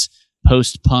these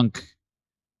post-punk,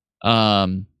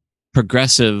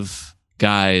 progressive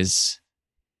guys,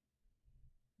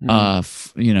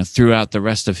 throughout the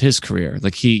rest of his career.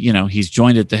 Like he's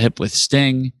joined at the hip with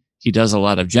Sting. He does a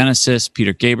lot of Genesis,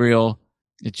 Peter Gabriel.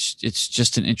 It's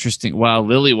just an interesting, while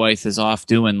Lillywhite is off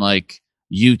doing like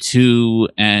U2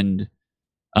 and,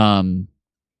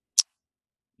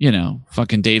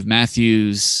 fucking Dave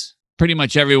Matthews, pretty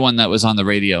much everyone that was on the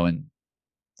radio in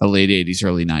the late 80s,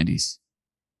 early 90s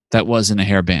that was in a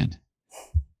hair band.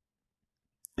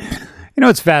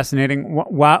 It's fascinating.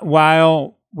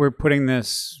 While we're putting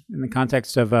this in the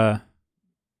context of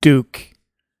Duke,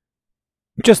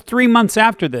 just 3 months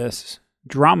after this,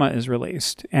 Drama is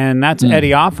released, and that's Eddie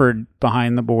Offord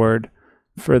behind the board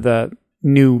for the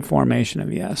new formation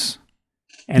of Yes.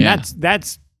 And that's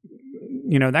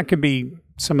that could be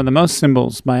some of the most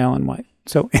symbols by Ellen White.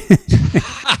 So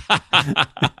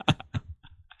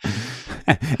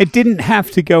it didn't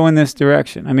have to go in this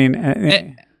direction. I mean,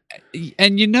 and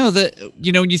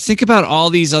when you think about all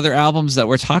these other albums that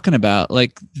we're talking about,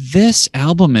 like, this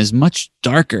album is much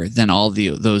darker than all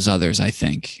those others, I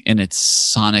think, in its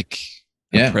sonic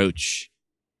approach.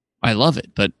 I love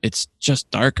it, but it's just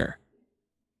darker.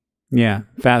 Yeah,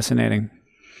 fascinating.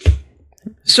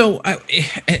 So,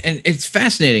 and it's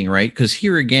fascinating, right? Because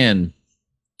here again,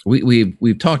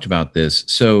 we've talked about this.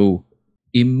 So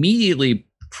immediately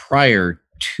prior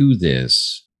to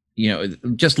this,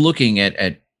 just looking at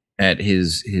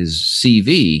his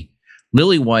CV,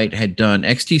 Lillywhite had done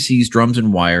XTC's Drums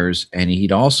and Wires, and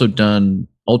he'd also done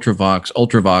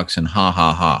Ultravox, and Ha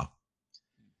Ha Ha.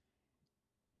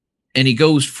 And he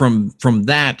goes from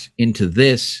that into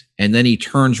this, and then he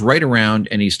turns right around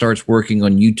and he starts working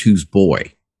on U2's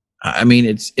Boy. I mean,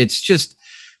 it's just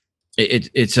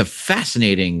it's a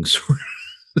fascinating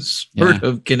sort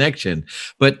of connection.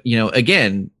 But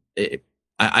again,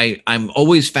 I'm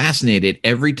always fascinated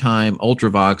every time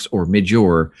Ultravox or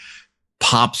Midjor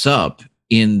pops up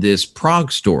in this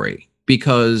prog story,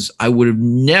 because I would have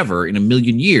never in a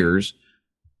million years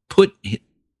put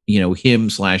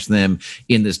him/them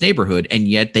in this neighborhood, and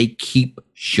yet they keep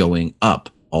showing up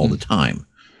all the time.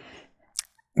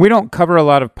 We don't cover a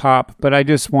lot of pop, but I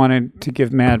just wanted to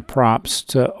give mad props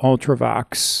to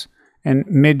Ultravox and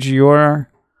Midjor,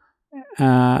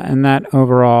 and that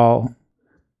overall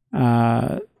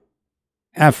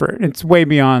effort. It's way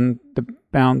beyond the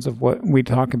bounds of what we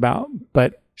talk about,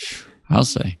 but I'll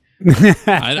say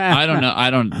I don't know.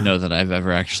 I don't know that I've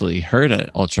ever actually heard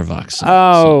an Ultravox song.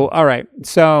 Oh, all right.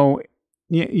 So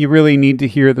you really need to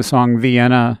hear the song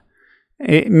Vienna.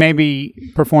 It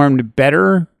maybe performed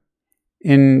better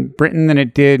in Britain than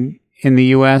it did in the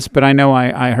U.S., but I know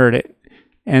I heard it,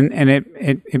 and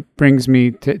it brings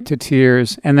me to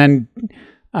tears. And then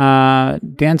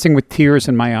Dancing with Tears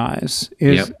in My Eyes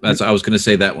is. Yeah, I was going to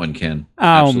say that one, Ken. Oh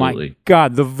Absolutely. my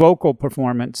God, the vocal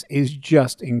performance is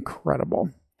just incredible.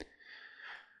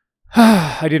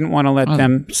 I didn't want to let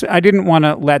them. I didn't want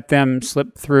to let them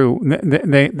slip through.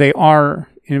 They are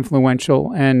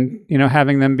influential, and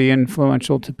having them be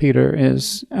influential to Peter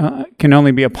is can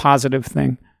only be a positive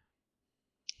thing.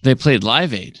 They played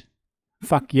Live Aid.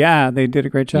 Fuck yeah, they did a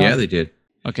great job. Yeah, they did.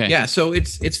 Okay. Yeah, so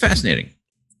it's fascinating.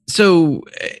 So,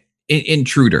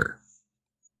 Intruder.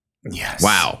 Yes.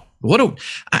 Wow. What a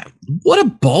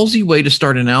ballsy way to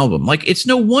start an album. Like, it's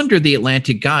no wonder the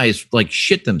Atlantic guys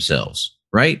shit themselves,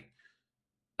 right?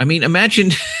 I mean,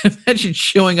 imagine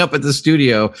showing up at the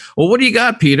studio. Well, what do you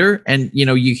got, Peter? And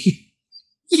you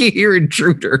hear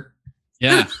Intruder.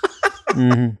 Yeah.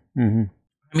 Mm-hmm, mm-hmm.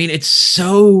 I mean, it's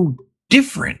so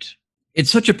different.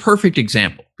 It's such a perfect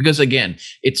example because, again,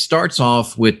 it starts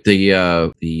off with the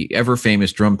ever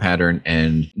famous drum pattern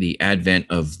and the advent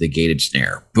of the gated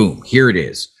snare. Boom, here it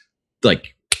is.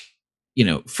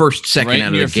 First, second right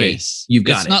out of the gate, face. you've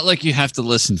got it. It's not like you have to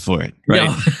listen for it, right?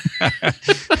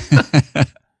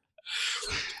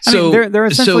 No. There are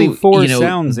essentially four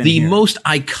sounds in the here. most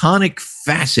iconic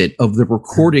facet of the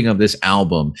recording of this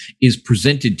album is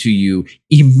presented to you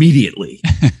immediately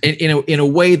in a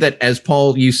way that, as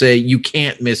Paul, you say, you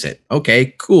can't miss it.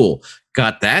 Okay, cool.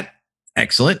 Got that.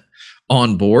 Excellent.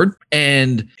 On board.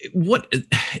 And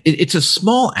it's a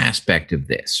small aspect of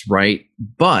this, right?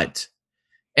 But,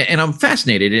 and I'm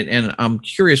fascinated and I'm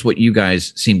curious what you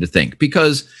guys seem to think,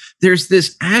 because there's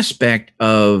this aspect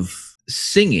of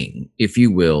singing, if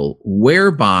you will,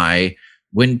 whereby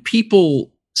when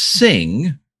people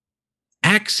sing,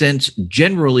 accents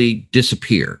generally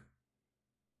disappear.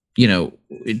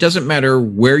 It doesn't matter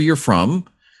where you're from.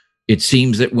 It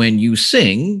seems that when you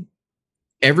sing,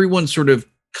 everyone sort of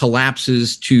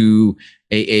collapses to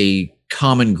a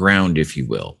common ground, if you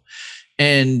will.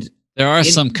 And there are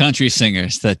some country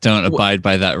singers that don't abide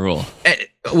by that rule.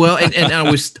 Well, and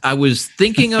I was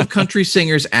thinking of country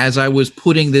singers as I was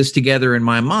putting this together in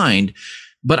my mind,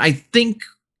 but I think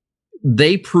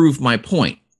they prove my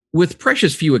point. With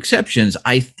precious few exceptions,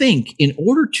 I think in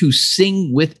order to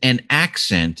sing with an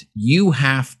accent, you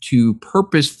have to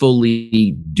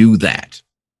purposefully do that.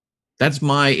 That's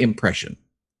my impression.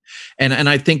 And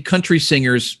I think country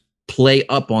singers play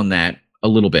up on that a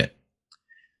little bit.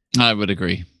 I would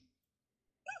agree.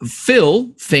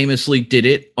 Phil famously did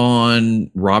it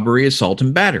on Robbery, Assault,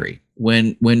 and Battery.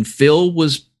 When Phil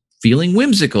was feeling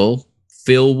whimsical,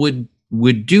 Phil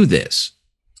would do this.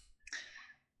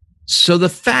 So the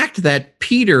fact that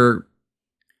Peter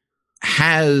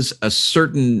has a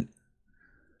certain,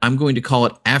 I'm going to call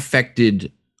it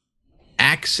affected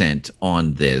accent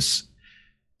on this,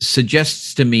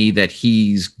 suggests to me that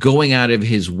he's going out of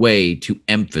his way to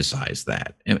emphasize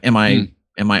that. Am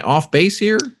I off base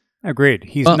here? Agreed.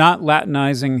 He's not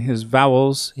Latinizing his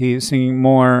vowels. He's singing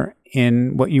more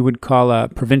in what you would call a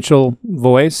provincial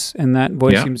voice, and that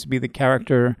voice seems to be the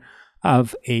character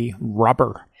of a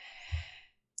robber.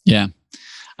 Yeah.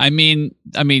 I mean,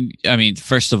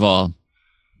 first of all,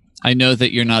 I know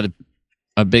that you're not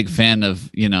a big fan of,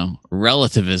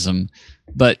 relativism,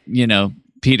 but,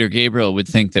 Peter Gabriel would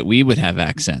think that we would have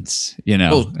accents, and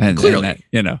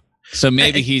that, so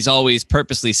maybe he's always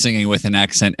purposely singing with an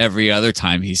accent every other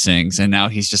time he sings, and now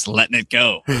he's just letting it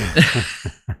go.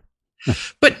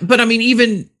 But I mean,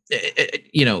 even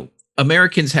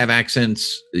Americans have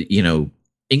accents.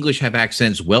 English have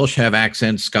accents. Welsh have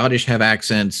accents. Scottish have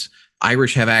accents.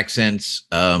 Irish have accents.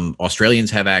 Australians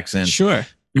have accents. Sure,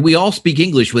 we all speak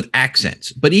English with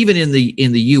accents. But even in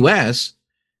the U.S.,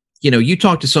 you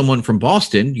talk to someone from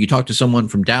Boston, you talk to someone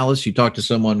from Dallas, you talk to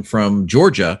someone from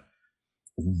Georgia.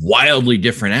 Wildly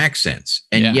different accents,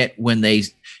 and yet when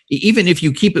even if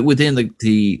you keep it within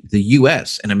the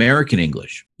U.S. and American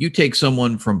English, you take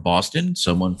someone from Boston,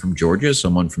 someone from Georgia,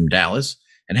 someone from Dallas,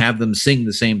 and have them sing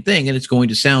the same thing, and it's going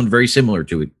to sound very similar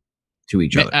to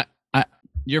each other.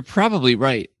 You're probably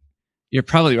right.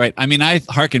 I mean, I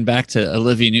hearken back to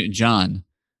Olivia Newton-John,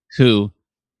 who,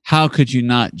 how could you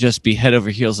not just be head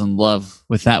over heels in love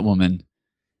with that woman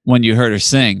when you heard her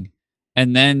sing?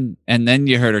 And then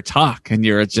you heard her talk, and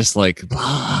you're just like,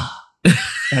 blah.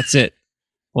 That's it.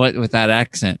 What with that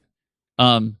accent?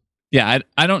 Yeah,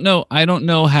 I don't know. I don't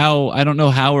know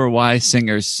how or why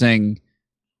singers sing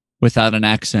without an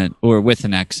accent or with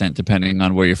an accent, depending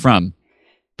on where you're from.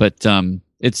 But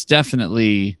it's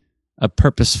definitely a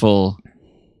purposeful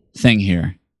thing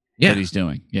here that he's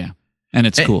doing. Yeah, and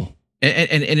it's cool.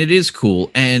 And it is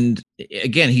cool. And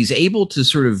again, he's able to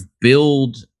sort of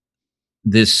build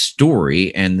this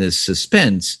story and this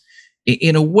suspense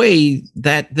in a way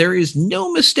that there is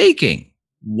no mistaking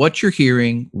what you're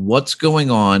hearing, what's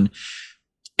going on.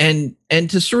 And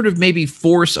to sort of maybe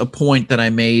force a point that I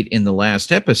made in the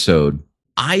last episode,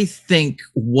 I think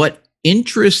what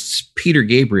interests Peter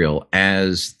Gabriel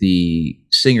as the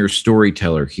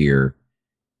singer-storyteller here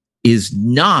is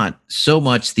not so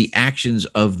much the actions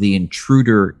of the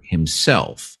intruder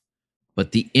himself,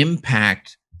 but the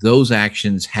impact those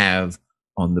actions have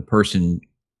on the person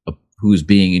who's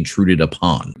being intruded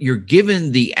upon. You're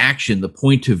given the action, the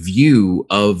point of view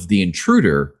of the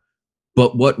intruder,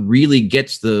 but what really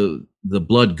gets the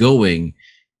blood going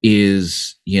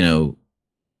is,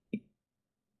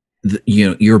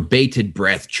 your bated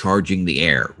breath charging the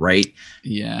air, right?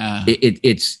 Yeah.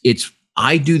 It's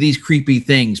I do these creepy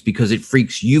things because it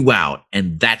freaks you out,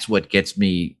 and that's what gets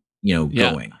me,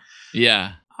 going.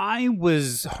 Yeah. I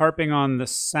was harping on the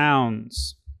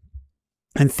sounds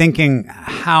and thinking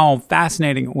how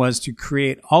fascinating it was to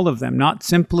create all of them, not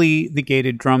simply the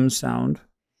gated drum sound,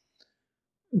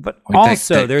 but like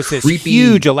also that there's creepy, this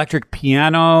huge electric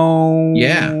piano.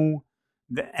 Yeah.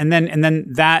 And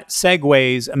then that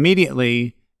segues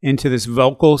immediately into this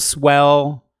vocal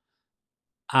swell.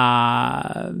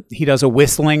 He does a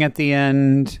whistling at the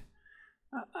end.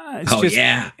 With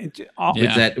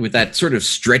that sort of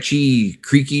stretchy,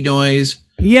 creaky noise.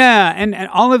 Yeah, and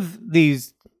all of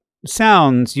these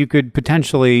sounds you could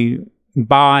potentially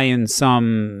buy in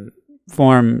some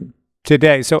form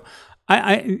today. So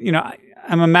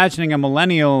I'm imagining a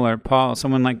millennial or Paul,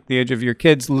 someone like the age of your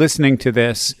kids listening to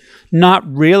this, not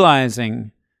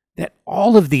realizing that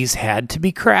all of these had to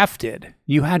be crafted.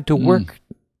 You had to work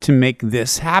to make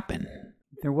this happen.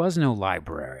 There was no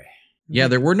library. Yeah,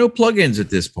 there were no plugins at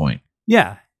this point.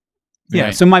 Yeah. Yeah.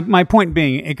 Right. So my point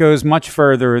being, it goes much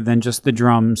further than just the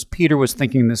drums. Peter was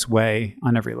thinking this way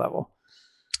on every level.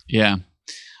 Yeah.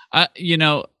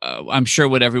 I'm sure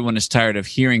what everyone is tired of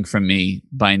hearing from me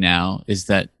by now is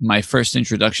that my first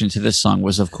introduction to this song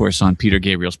was, of course, on Peter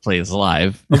Gabriel's Plays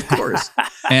Live. Of course.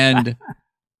 And,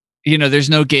 there's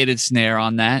no gated snare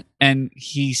on that. And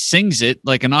he sings it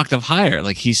like an octave higher.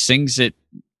 Like he sings it,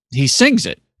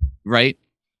 right?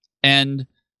 And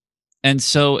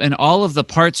all of the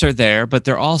parts are there, but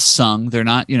they're all sung. They're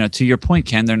not, to your point,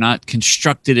 Ken, they're not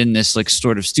constructed in this like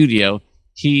sort of studio.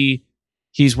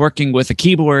 He's working with a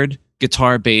keyboard,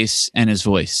 guitar, bass, and his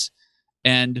voice.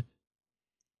 And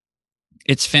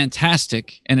it's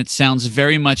fantastic. And it sounds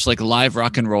very much like live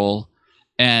rock and roll.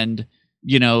 And,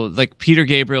 like Peter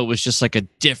Gabriel was just like a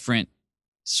different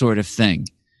sort of thing.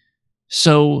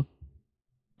 So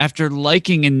after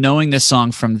liking and knowing the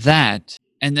song from that,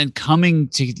 and then coming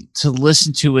to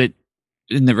listen to it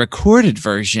in the recorded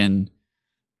version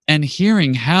and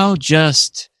hearing how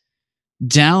just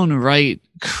downright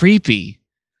creepy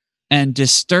and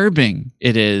disturbing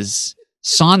it is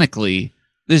sonically,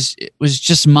 it was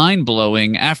just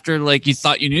mind-blowing after like you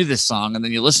thought you knew this song and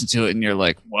then you listen to it and you're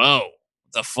like, whoa,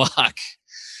 what the fuck?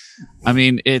 I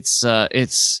mean, it's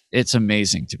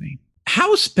amazing to me.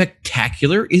 How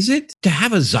spectacular is it to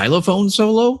have a xylophone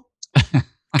solo?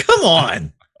 Come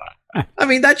on. I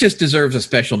mean, that just deserves a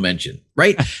special mention,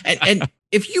 right? And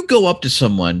if you go up to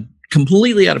someone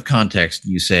completely out of context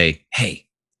and you say, hey,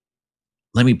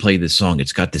 let me play this song.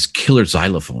 It's got this killer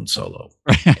xylophone solo.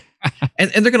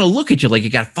 and they're going to look at you like you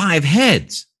got 5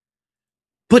 heads.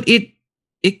 But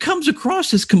it comes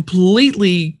across as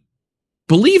completely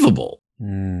believable.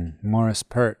 Morris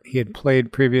Pert. He had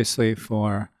played previously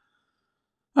for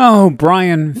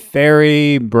Brian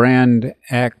Ferry, Brand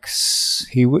X.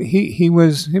 He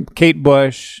was Kate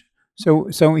Bush.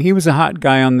 So he was a hot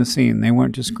guy on the scene. They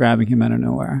weren't just grabbing him out of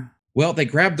nowhere. Well, they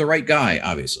grabbed the right guy,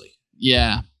 obviously.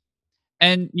 Yeah.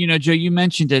 And, Joe, you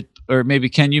mentioned it, or maybe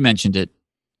Ken, you mentioned it.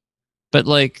 But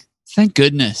like, thank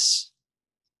goodness.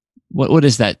 What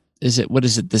is that? What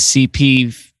is it? The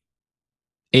CP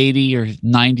 80 or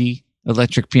 90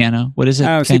 electric piano? What is it?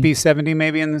 Oh, CP 70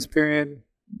 maybe in this period.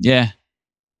 Yeah.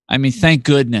 I mean, thank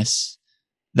goodness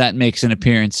that makes an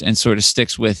appearance and sort of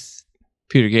sticks with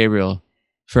Peter Gabriel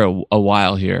for a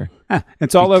while here.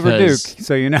 It's all over Duke,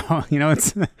 so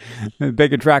it's a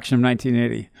big attraction of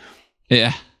 1980.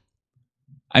 Yeah,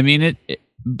 I mean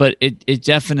but it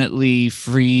definitely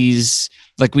frees.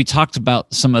 Like we talked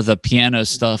about some of the piano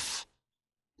stuff,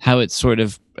 how it sort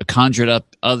of conjured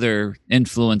up other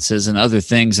influences and other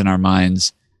things in our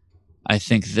minds. I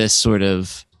think this sort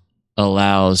of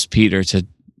allows Peter to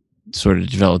sort of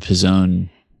develop his own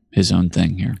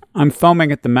thing here. I'm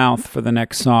foaming at the mouth for the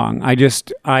next song. I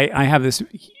have this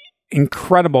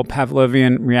incredible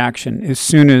Pavlovian reaction as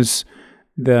soon as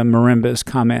the marimbas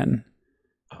come in.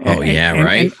 Oh,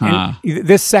 right. And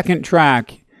this second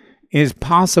track is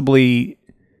possibly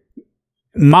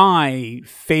my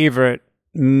favorite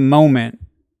moment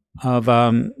of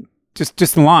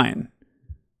just the line.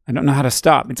 I don't know how to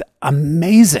stop. It's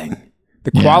amazing.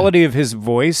 The quality of his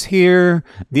voice here,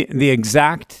 the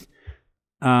exact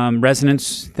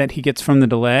resonance that he gets from the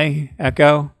delay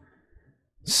echo,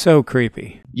 so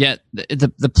creepy. Yeah,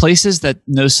 the places that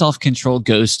No Self-Control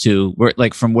goes to, where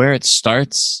like from where it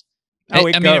starts. Oh,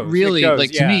 it mean, goes. it really It goes,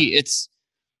 like to me, it's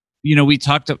we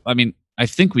talked. I mean, I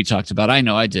think we talked about. I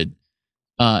know I did.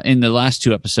 In the last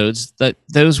 2 episodes, that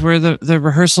those were the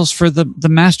rehearsals for the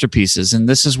masterpieces, and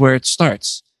this is where it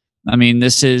starts. I mean,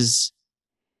 this is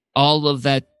all of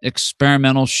that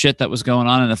experimental shit that was going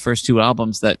on in the first 2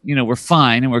 albums that were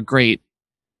fine and were great.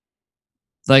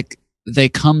 Like they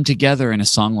come together in a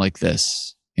song like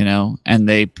this, and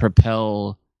they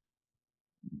propel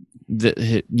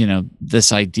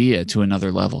this idea to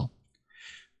another level.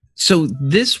 So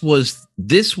this was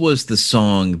the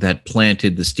song that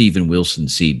planted the Steven Wilson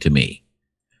seed to me,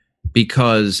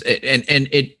 because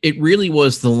it really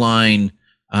was the line,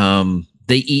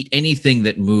 they eat anything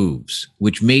that moves,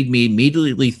 which made me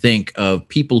immediately think of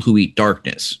People Who Eat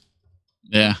Darkness.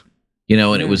 Yeah.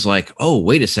 And it was like, oh,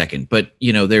 wait a second, but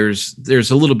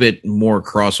there's a little bit more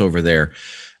crossover there.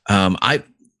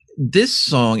 This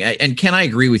song, and Ken, I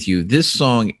agree with you. This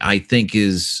song I think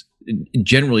is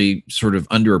generally sort of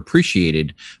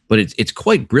underappreciated, but it's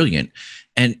quite brilliant.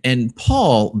 And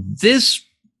Paul, this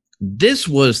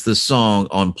was the song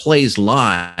on Plays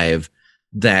Live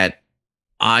that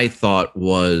I thought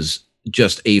was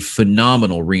just a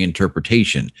phenomenal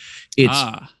reinterpretation. It's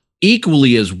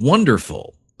equally as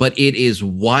wonderful, but it is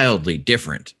wildly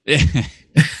different.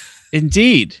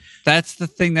 Indeed. That's the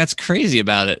thing that's crazy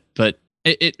about it. But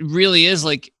it really is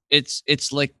like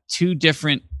it's like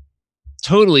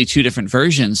totally two different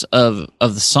versions of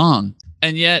the song.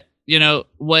 And yet,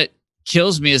 what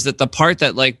kills me is that the part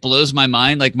that like blows my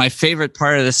mind, like my favorite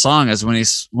part of the song is when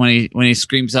he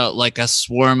screams out like a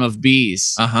swarm of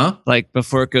bees. Like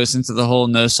before it goes into the whole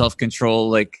no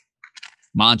self-control like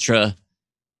mantra.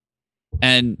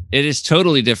 And it is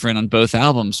totally different on both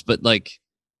albums, but like,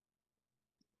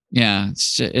 yeah,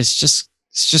 it's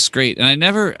just great. And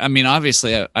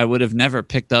obviously I would have never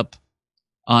picked up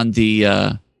on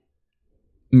the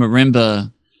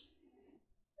marimba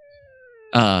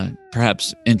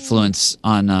perhaps influence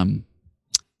on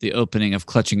the opening of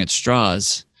Clutching at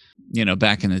Straws,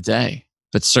 back in the day.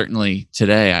 But certainly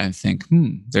today I think,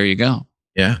 there you go.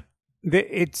 Yeah.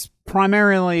 It's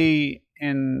primarily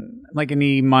in like an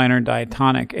E minor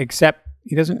diatonic, except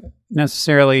he doesn't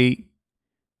necessarily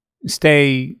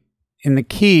stay in the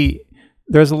key.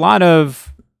 There's a lot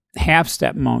of half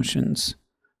step motions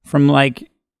from like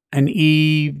an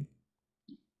E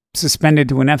suspended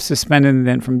to an F suspended, and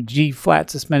then from G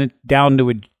flat suspended down to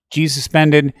a G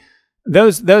suspended.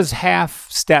 Those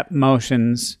half step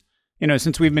motions,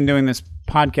 since we've been doing this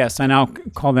podcast, I now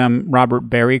call them Robert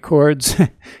Barry chords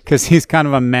because he's kind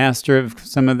of a master of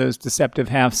some of those deceptive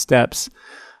half steps.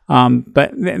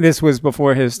 But this was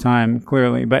before his time,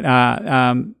 clearly. But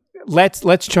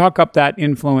let's chalk up that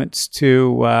influence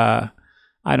to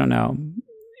I don't know,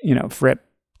 Fripp,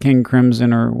 King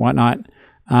Crimson, or whatnot.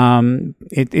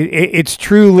 It's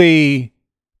truly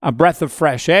a breath of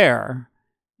fresh air,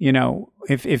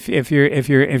 if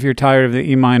you're tired of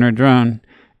the E minor drone,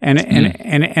 and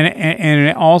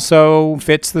it also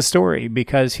fits the story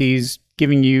because he's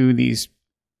giving you these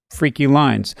freaky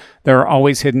lines. There are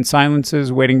always hidden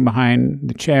silences waiting behind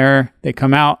the chair. They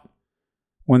come out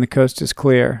when the coast is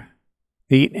clear.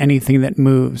 They eat anything that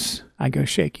moves. I go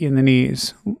shaky in the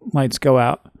knees. Lights go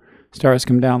out. Stars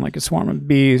come down like a swarm of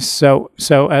bees. So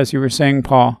as you were saying,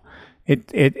 Paul,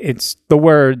 it's the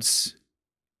words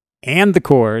and the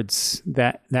chords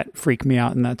that freak me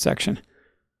out in that section.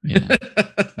 Yeah.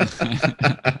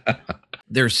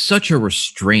 There's such a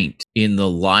restraint in the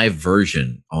live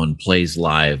version on Plays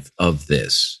Live of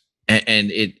this, and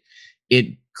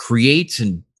it creates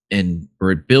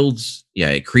it builds. Yeah,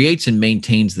 it creates and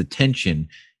maintains the tension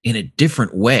in a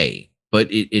different way, but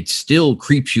it still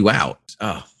creeps you out.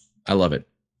 Oh, I love it.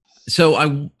 So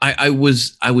I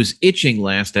was itching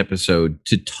last episode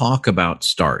to talk about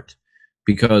Start,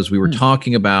 because we were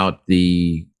talking about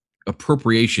the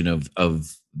appropriation of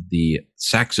the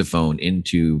saxophone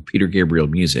into Peter Gabriel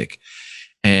music,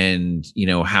 and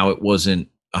how it wasn't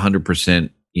 100%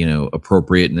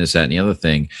 appropriate and this, that, and the other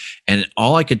thing. And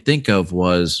all I could think of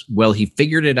was, well, he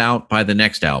figured it out by the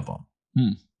next album,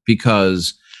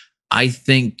 because I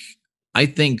think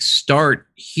Start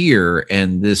here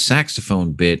and this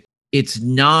saxophone bit, it's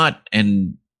not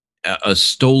a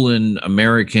stolen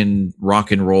American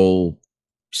rock and roll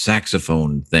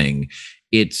saxophone thing.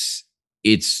 It's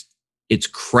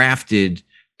crafted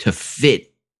to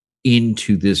fit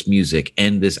into this music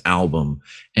and this album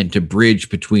and to bridge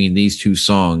between these two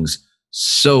songs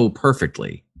so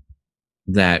perfectly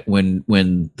that when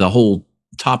the whole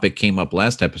topic came up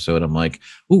last episode, I'm like,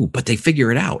 ooh, but they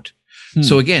figure it out.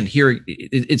 So again, here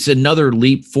it's another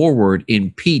leap forward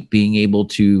in Pete being able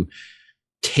to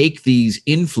take these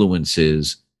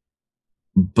influences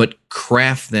but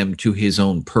craft them to his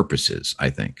own purposes, I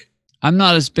think. I'm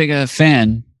not as big a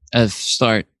fan of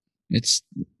Start. It's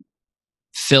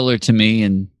filler to me,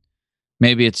 and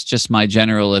maybe it's just my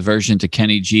general aversion to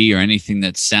Kenny G or anything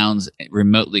that sounds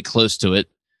remotely close to it.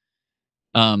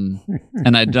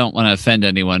 And I don't want to offend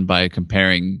anyone by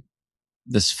comparing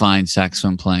this fine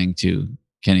saxophone playing to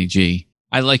Kenny G.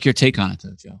 I like your take on it,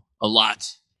 though, Joe, a lot.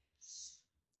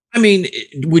 I mean,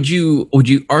 would you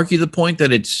argue the point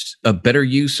that it's a better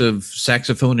use of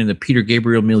saxophone in the Peter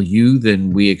Gabriel milieu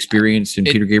than we experienced in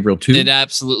Peter Gabriel 2? It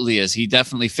absolutely is. He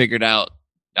definitely figured out.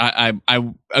 I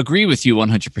agree with you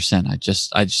 100%. I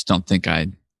just don't think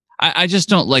I just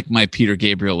don't like my Peter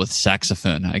Gabriel with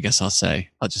saxophone. I guess I'll just say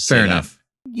fair enough.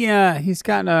 Yeah, he's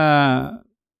got a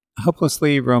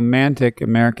hopelessly romantic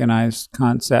Americanized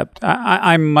concept.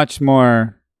 I'm much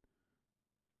more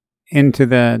into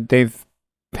the Dave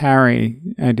Parry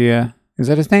idea. Is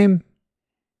that his name?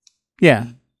 Yeah,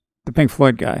 the Pink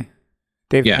Floyd guy,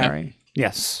 Dave Parry.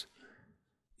 Yes.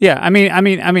 Yeah, I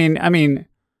mean,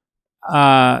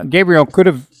 Gabriel could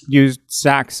have used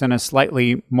sax in a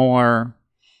slightly more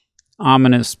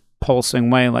ominous, pulsing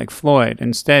way like Floyd.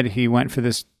 Instead, he went for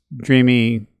this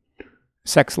dreamy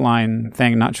sex line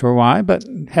thing. Not sure why, but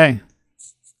hey.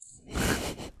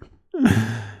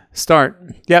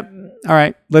 Start. Yep. All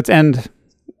right. Let's end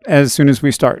as soon as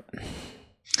we start.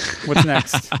 What's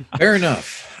next? Fair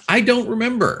enough. I don't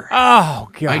remember. Oh,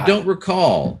 God. I don't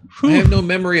recall. I have no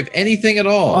memory of anything at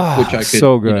all, which I could.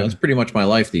 So good. It's pretty much my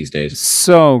life these days.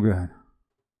 So good.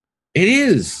 It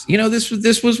is.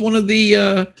 This was one of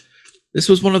the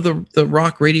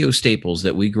rock radio staples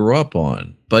that we grew up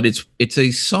on. But it's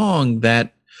a song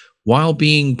that, while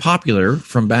being popular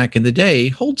from back in the day,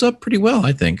 holds up pretty well,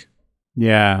 I think.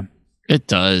 Yeah, it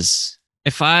does.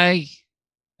 If I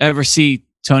ever see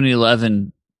Tony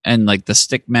Levin and like the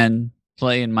Stickmen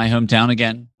play in my hometown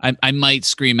again, I might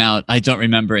scream out, I don't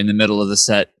remember, in the middle of the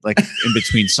set, like in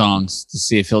between songs, to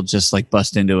see if he'll just like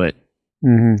bust into it.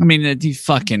 Mm-hmm. I mean, he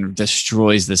fucking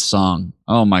destroys this song.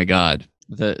 Oh my God.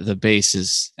 The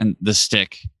bass and the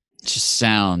stick just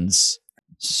sounds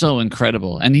so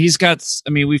incredible. And he's got,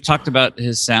 we've talked about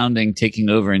his sounding taking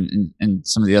over in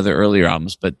some of the other earlier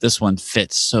albums, but this one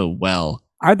fits so well.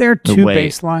 Are there two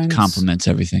bass lines? Complements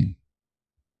everything.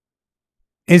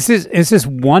 Is this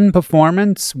one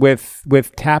performance with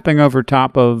tapping over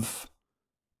top of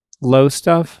low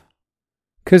stuff?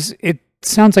 Because it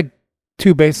sounds like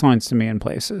two bass lines to me in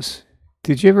places.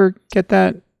 Did you ever get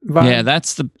that vibe? Yeah,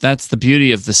 that's the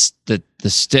beauty of the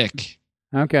stick.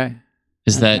 Okay.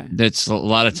 That's a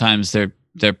lot of times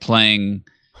they're playing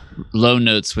low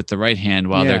notes with the right hand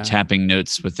while they're tapping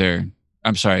notes with their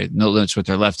notes with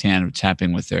their left hand,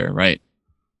 tapping with their right.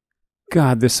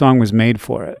 God, this song was made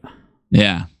for it.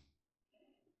 Yeah.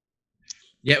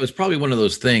 Yeah, it was probably one of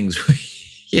those things.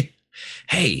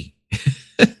 Hey,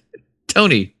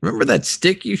 Tony, remember that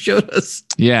stick you showed us?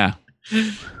 Yeah.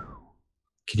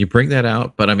 Can you bring that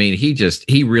out? But I mean,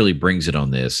 he really brings it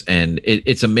on this, and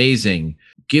it's amazing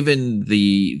given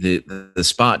the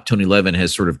spot Tony Levin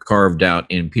has sort of carved out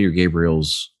in Peter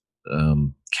Gabriel's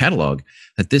catalog,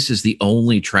 that this is the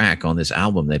only track on this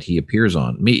album that he appears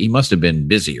on. He must have been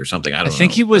busy or something. I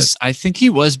think he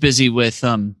was busy with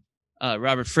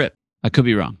Robert Fripp. I could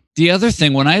be wrong. The other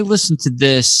thing, when I listened to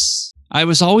this, I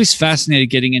was always fascinated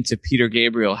getting into Peter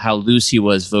Gabriel, how loose he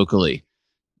was vocally.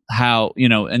 How,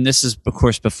 and this is, of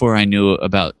course, before I knew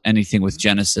about anything with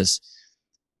Genesis,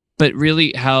 but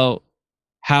really how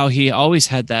he always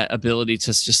had that ability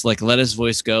to just like let his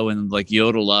voice go and like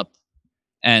yodel up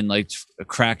and like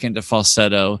crack into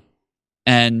falsetto.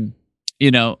 And,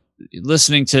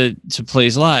 listening to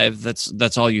plays live,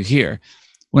 that's all you hear.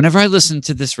 Whenever I listen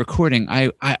to this recording,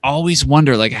 I always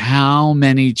wonder like how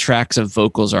many tracks of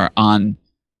vocals are on.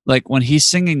 Like when he's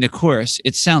singing the chorus,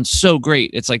 it sounds so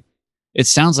great. It's like, it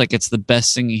sounds like it's the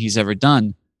best singing he's ever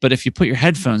done. But if you put your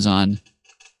headphones on,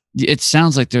 it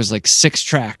sounds like there's like 6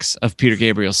 tracks of Peter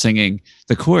Gabriel singing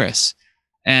the chorus.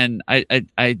 And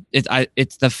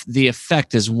it's the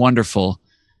effect is wonderful.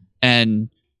 And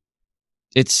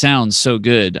it sounds so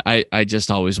good. I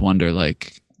just always wonder,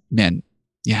 like, man,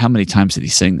 yeah, how many times did he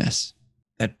sing this?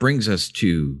 That brings us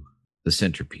to the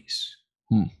centerpiece,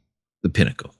 the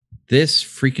pinnacle, This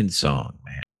freaking song,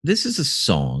 man. This is a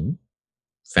song,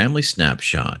 Family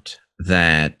Snapshot,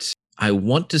 that I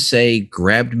want to say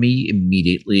grabbed me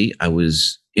immediately. I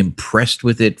was impressed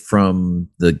with it from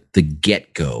the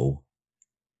get-go,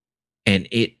 and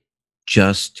it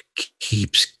just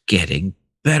keeps getting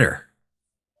better.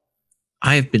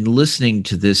 I've been listening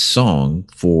to this song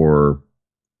for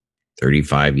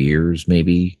 35 years,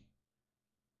 maybe,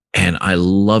 and I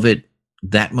love it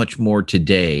that much more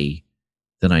today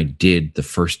than I did the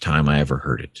first time I ever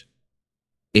heard it.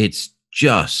 It's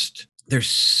just, there's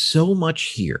so much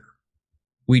here.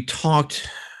 We talked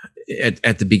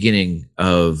at the beginning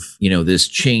of, this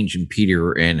change in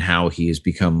Peter and how he has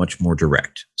become much more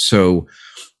direct. So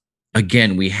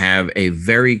again, we have a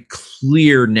very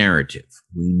clear narrative.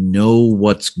 We know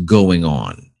what's going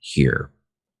on here.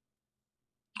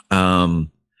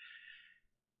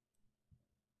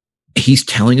 He's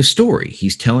telling a story.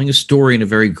 He's telling a story in a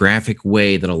very graphic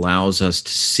way that allows us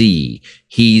to see.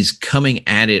 He's coming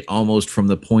at it almost from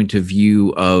the point of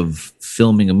view of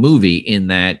filming a movie, in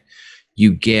that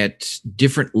you get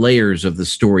different layers of the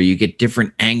story. You get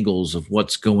different angles of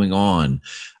what's going on.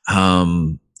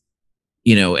 And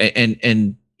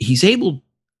he's able,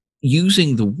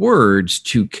 using the words,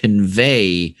 to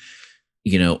convey,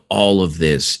 all of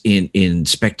this in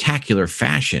spectacular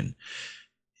fashion.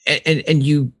 And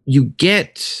you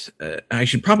get, I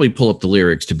should probably pull up the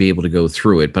lyrics to be able to go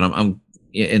through it, but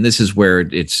and this is where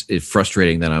it's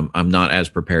frustrating that I'm not as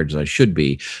prepared as I should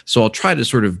be. So I'll try to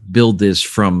sort of build this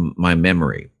from my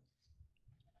memory.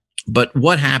 But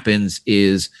what happens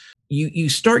is you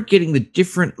start getting the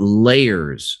different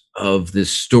layers of this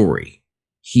story.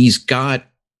 He's got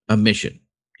a mission.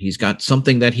 He's got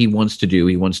something that he wants to do.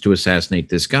 He wants to assassinate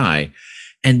this guy.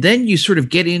 And then you sort of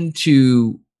get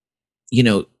into,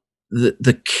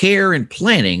 the care and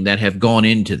planning that have gone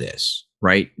into this,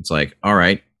 right? It's like, all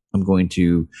right, I'm going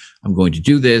to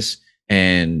do this.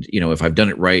 And, if I've done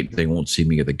it right, they won't see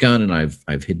me with a gun, and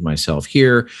I've hidden myself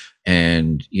here.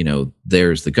 And,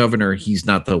 there's the governor. He's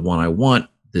not the one I want,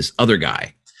 this other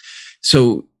guy.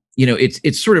 So,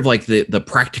 it's sort of like the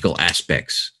practical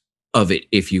aspects of it,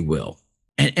 if you will.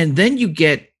 And then you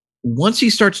get, once he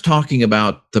starts talking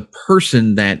about the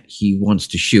person that he wants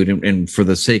to shoot, and for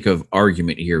the sake of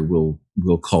argument here, we'll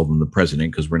call them the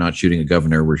president, because we're not shooting a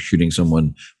governor, we're shooting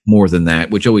someone more than that,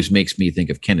 which always makes me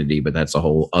think of Kennedy, but that's a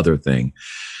whole other thing.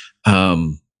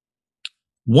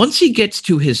 Once he gets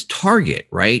to his target,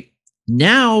 right,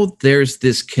 now there's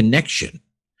this connection.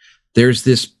 There's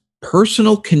this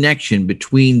personal connection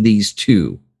between these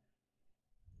two.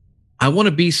 I want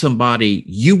to be somebody.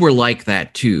 You were like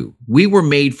that too. We were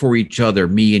made for each other,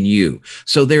 me and you.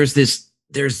 So there's this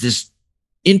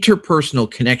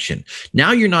interpersonal connection.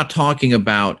 Now you're not talking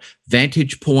about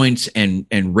vantage points and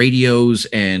radios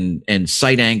and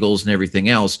sight angles and everything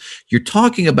else. You're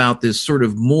talking about this sort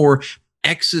of more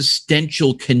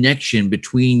existential connection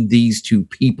between these two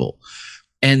people.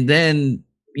 And then,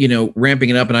 ramping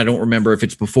it up, and I don't remember if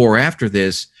it's before or after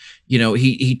this,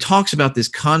 he talks about this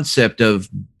concept of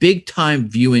big time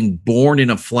viewing born in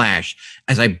a flash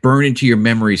as I burn into your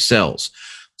memory cells.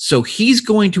 So he's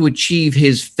going to achieve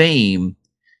his fame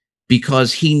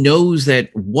because he knows that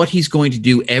what he's going to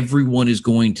do, everyone is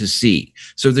going to see.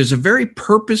 So there's a very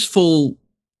purposeful,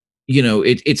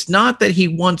 it's not that he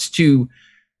wants to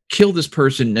kill this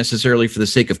person necessarily for the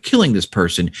sake of killing this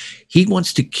person. He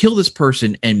wants to kill this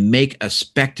person and make a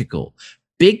spectacle.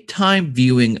 Big time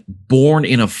viewing born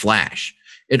in a flash.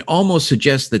 It almost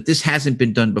suggests that this hasn't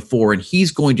been done before, and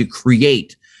he's going to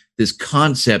create this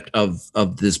concept of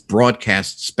this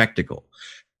broadcast spectacle.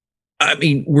 I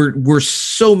mean, we're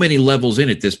so many levels in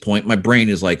at this point. My brain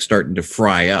is like starting to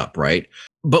fry up, right?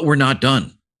 But we're not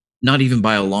done, not even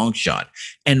by a long shot.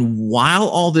 And while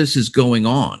all this is going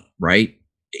on, right,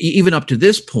 even up to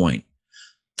this point,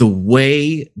 the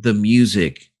way the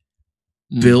music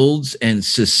builds and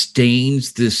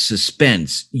sustains this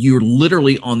suspense, you're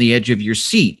literally on the edge of your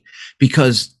seat,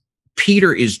 because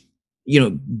Peter is,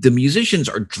 the musicians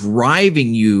are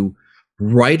driving you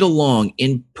right along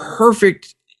in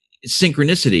perfect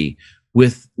synchronicity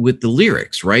with the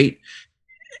lyrics, right?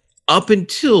 Up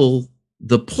until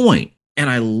the point, and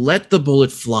I let the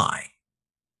bullet fly.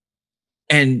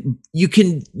 And you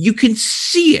can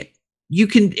see it. You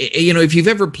can, if you've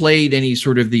ever played any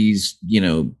sort of these,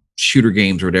 shooter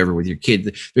games or whatever with your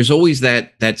kid, there's always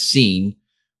that scene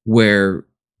where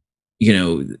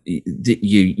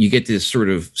you get this sort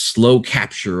of slow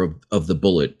capture of the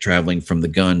bullet traveling from the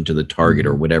gun to the target,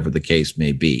 or whatever the case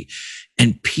may be.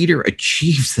 And Peter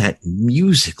achieves that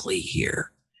musically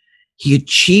here. He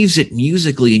achieves it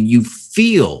musically, and you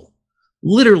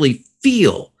literally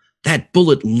feel that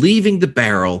bullet leaving the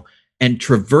barrel and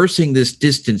traversing this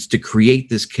distance to create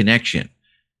this connection.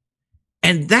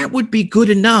 And that would be good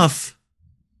enough,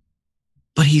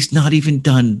 but he's not even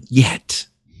done yet.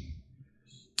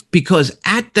 Because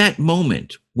at that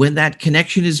moment, when that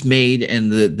connection is made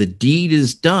and the deed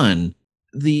is done,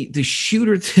 the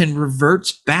shooter then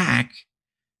reverts back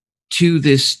to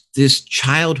this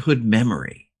childhood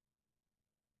memory.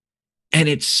 And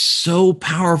it's so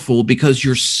powerful because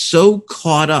you're so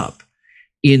caught up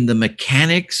in the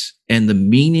mechanics and the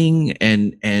meaning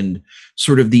and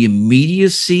sort of the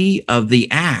immediacy of the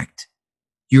act.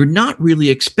 You're not really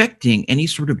expecting any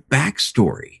sort of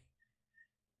backstory.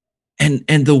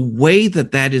 And the way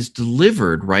that is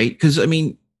delivered, right? Because I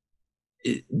mean,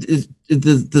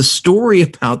 the story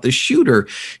about the shooter,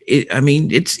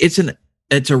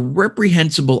 it's a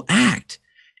reprehensible act,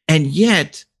 and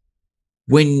yet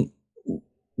when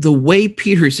the way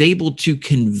Peter is able to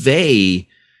convey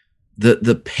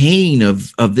the pain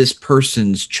of this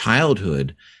person's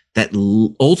childhood that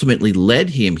ultimately led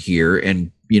him here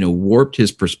and warped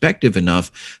his perspective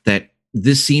enough that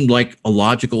this seemed like a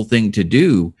logical thing to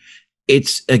do.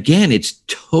 It's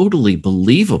totally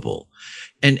believable.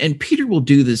 And Peter will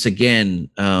do this again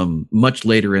much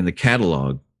later in the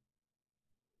catalog.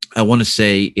 I want to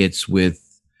say it's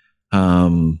with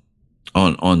on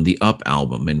the Up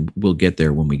album, and we'll get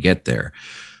there when we get there.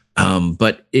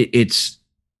 But it's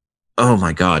oh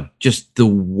my God, just the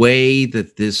way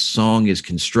that this song is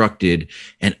constructed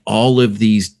and all of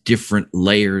these different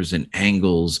layers and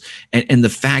angles, and the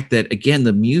fact that, again,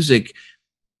 the music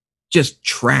just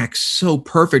tracks so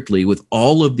perfectly with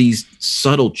all of these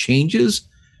subtle changes.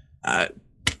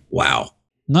 Wow.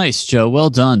 Nice, Joe. Well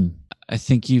done. I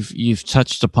think you've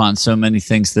touched upon so many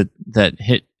things that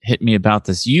hit me about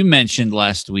this. You mentioned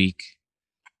last week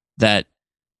that,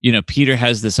 Peter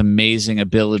has this amazing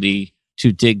ability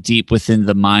to dig deep within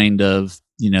the mind of,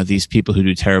 these people who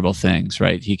do terrible things,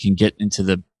 right? He can get into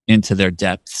their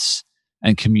depths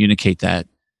and communicate that.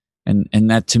 And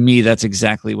that, to me, that's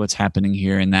exactly what's happening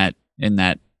here in that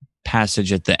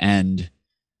passage at the end.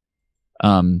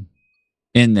 In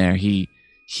there, he,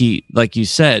 like you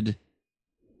said,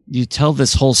 you tell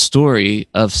this whole story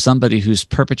of somebody who's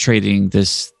perpetrating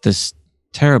this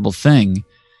terrible thing,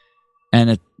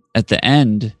 and at the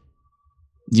end,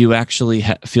 you actually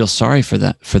feel sorry for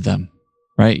them,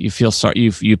 right? You feel sorry,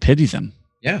 you pity them.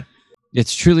 Yeah,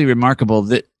 it's truly remarkable.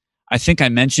 That I think I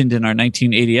mentioned in our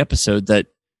 1980 episode that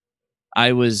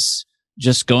I was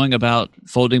just going about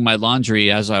folding my laundry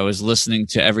as I was listening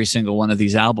to every single one of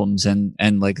these albums,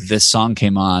 and like this song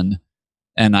came on,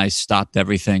 and I stopped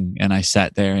everything and I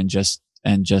sat there and just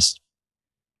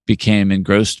became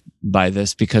engrossed by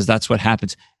this, because that's what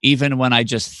happens. Even when I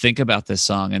just think about this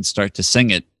song and start to sing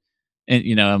it,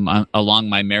 and along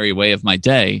my merry way of my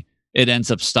day, it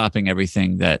ends up stopping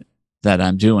everything that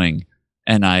I'm doing,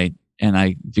 and I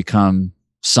become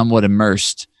somewhat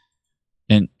immersed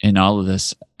in all of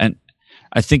this. And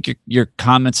I think your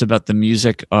comments about the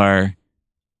music are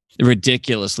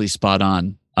ridiculously spot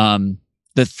on.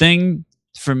 The thing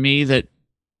for me that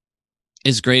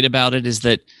is great about it is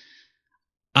that,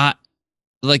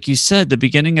 like you said, the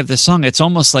beginning of the song, it's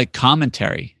almost like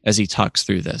commentary as he talks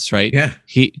through this, right? Yeah.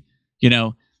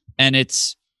 And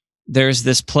there's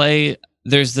this play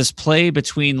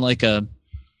between like a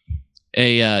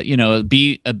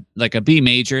B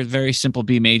major, very simple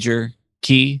B major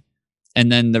key,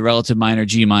 and then the relative minor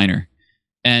G minor,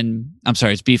 and I'm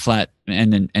sorry, it's B flat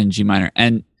and G minor.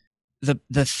 And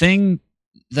the thing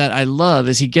that I love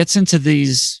is he gets into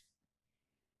these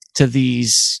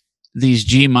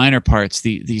G minor parts,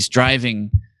 these driving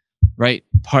right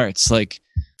parts, like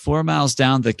 4 miles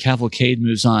down the cavalcade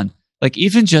moves on. Like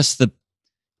even just the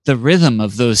rhythm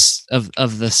of those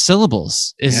of the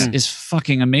syllables is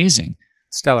fucking amazing.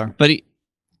 Stellar. But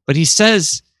he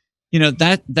says,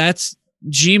 that's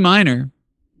G minor,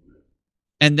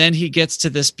 and then he gets to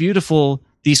these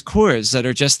chords that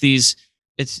are just these.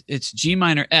 It's G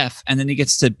minor F, and then he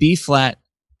gets to B flat,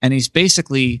 and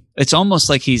it's almost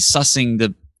like he's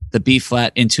sussing the B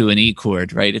flat into an E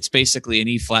chord, right? It's basically an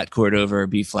E flat chord over a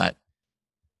B flat,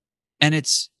 and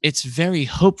it's very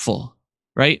hopeful,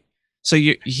 right? So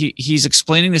he's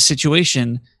explaining the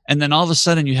situation, and then all of a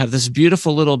sudden you have this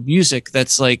beautiful little music that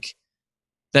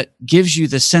gives you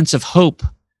the sense of hope.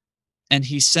 And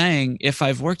he's saying, if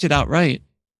I've worked it out right,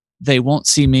 they won't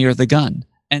see me or the gun.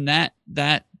 And that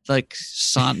like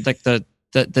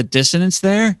the dissonance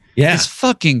there is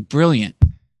fucking brilliant.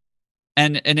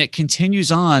 And it continues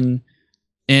on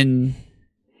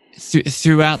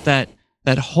throughout that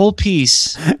that whole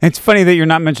piece. It's funny that you're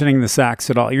not mentioning the sax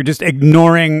at all. You're just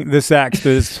ignoring the sax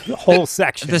through this whole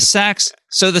section. The sax.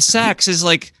 So the sax is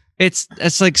like it's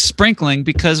like sprinkling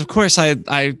because of course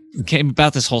I came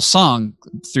about this whole song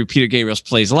through Peter Gabriel's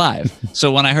Plays Live.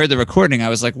 So when I heard the recording, I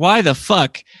was like, why the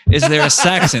fuck is there a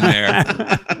sax in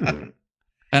there?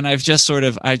 And I just sort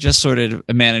of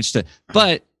managed to,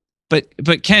 but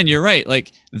Ken, you're right.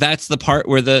 Like that's the part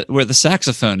where the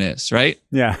saxophone is, right?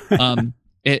 Yeah.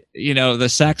 The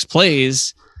sax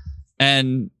plays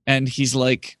and he's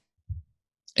like,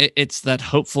 it's that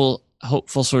hopeful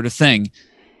sort of thing.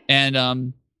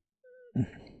 And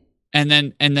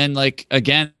then like,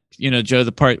 again, Joe,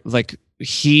 the part, like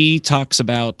he talks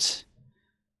about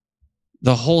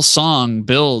the whole song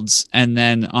builds and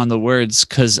then on the words,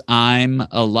 'cause I'm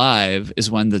alive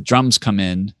is when the drums come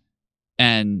in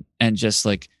and just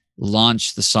like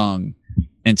launch the song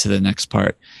into the next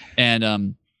part.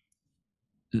 And,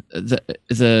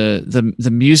 the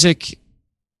music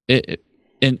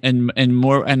in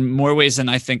more ways than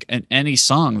I think in any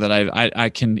song that I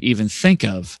can even think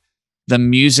of, the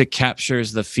music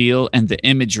captures the feel and the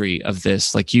imagery of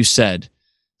this, like you said,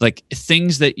 like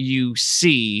things that you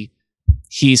see,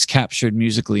 he's captured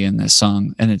musically in this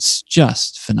song, and it's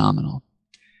just phenomenal.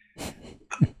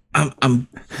 I'm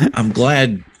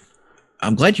glad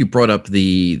you brought up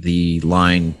the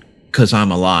line "'cause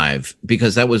I'm alive,"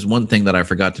 because that was one thing that I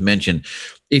forgot to mention.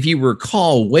 If you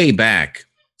recall way back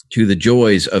to the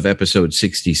joys of episode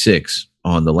 66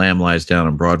 on The Lamb Lies Down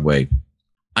on Broadway,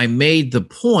 I made the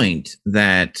point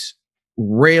that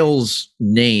Rael's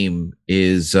name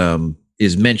is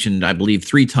mentioned, I believe,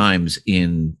 3 times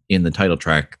in the title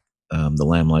track, The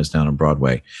Lamb Lies Down on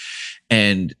Broadway.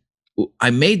 And I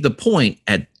made the point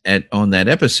on that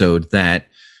episode that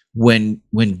when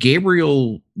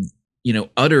Gabriel,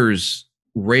 utters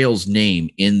Rael's name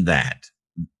in that,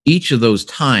 each of those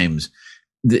times,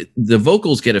 the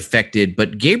vocals get affected,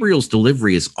 but Gabriel's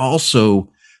delivery is also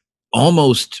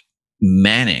almost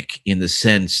manic in the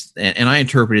sense, and I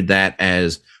interpreted that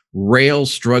as Rael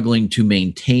struggling to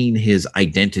maintain his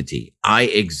identity. I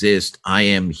exist. I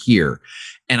am here.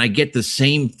 And I get the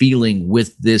same feeling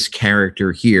with this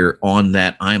character here on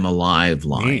that I'm alive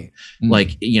line. Mm-hmm.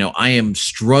 Like, I am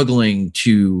struggling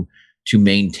to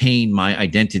maintain my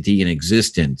identity and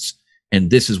existence. And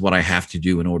this is what I have to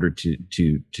do in order to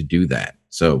do that.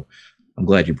 So I'm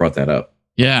glad you brought that up.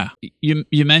 Yeah.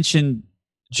 You mentioned,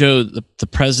 Joe, the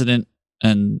president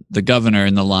and the governor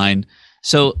in the line.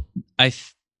 So I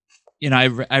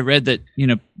read that,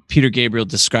 Peter Gabriel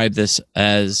described this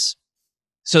as,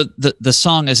 so the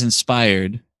song is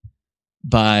inspired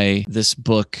by this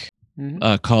book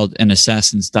called An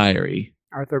Assassin's Diary.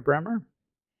 Arthur Bremer?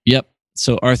 Yep.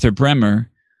 So Arthur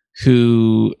Bremer,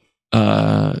 who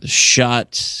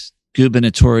shot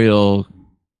gubernatorial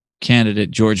candidate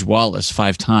George Wallace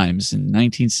 5 times in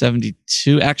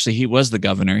 1972. Actually, he was the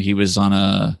governor. He was on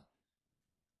a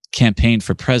campaign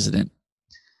for president.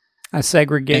 A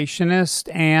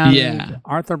segregationist, and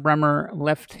Arthur Bremer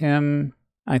left him,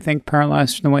 I think,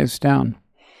 paralyzed from the waist down.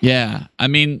 Yeah. I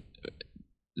mean,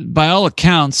 by all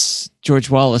accounts,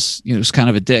 George Wallace, was kind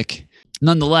of a dick.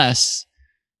 Nonetheless,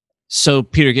 so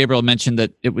Peter Gabriel mentioned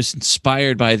that it was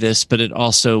inspired by this, but it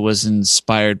also was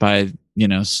inspired by,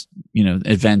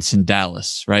 events in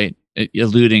Dallas, right?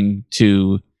 Alluding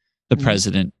to the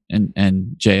president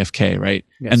and JFK, right?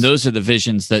 Yes. And those are the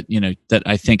visions that, that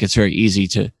I think it's very easy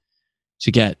to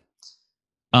get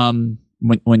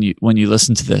when you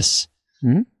listen to this.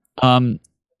 Mm-hmm.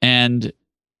 And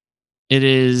it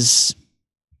is,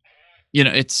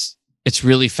 it's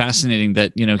really fascinating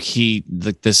that,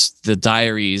 the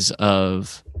diaries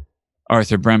of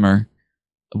Arthur Bremer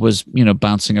was,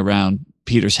 bouncing around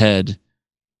Peter's head,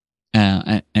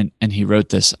 and he wrote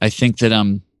this. I think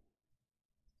that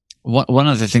one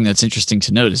other thing that's interesting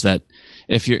to note is that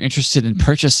if you're interested in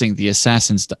purchasing an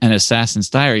Assassin's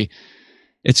Diary,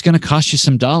 it's going to cost you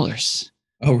some dollars.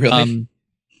 Oh, really?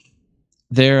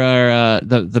 There are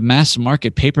the mass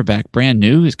market paperback, brand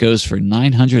new. It goes for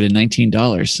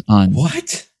 $919 on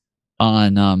what?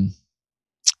 On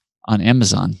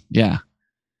Amazon. Yeah,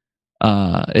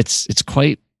 it's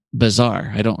quite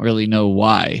bizarre. I don't really know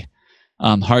why.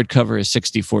 Hardcover is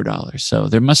 $64, so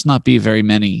there must not be very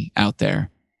many out there.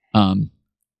 I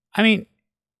mean,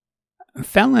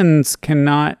 felons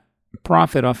cannot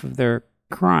profit off of their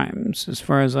crimes, as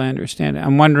far as I understand it.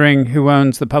 I'm wondering who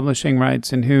owns the publishing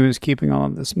rights and who is keeping all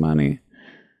of this money.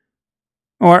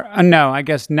 Or, no, I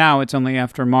guess now it's only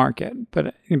aftermarket.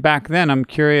 But back then, I'm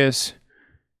curious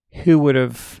who would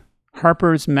have...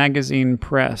 Harper's Magazine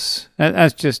Press.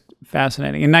 That's just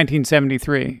fascinating. In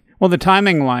 1973. Well, the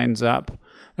timing lines up.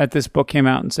 that this book came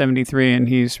out in 73 and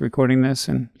he's recording this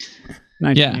in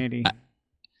 1980.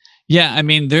 Yeah, I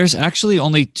mean, there's actually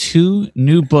only 2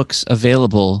 new books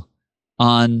available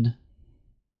on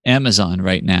Amazon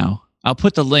right now. I'll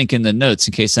put the link in the notes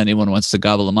in case anyone wants to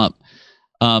gobble them up.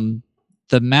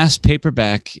 The mass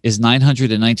paperback is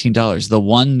 $919. The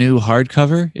one new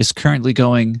hardcover is currently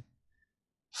going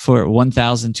for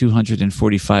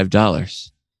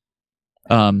 $1,245.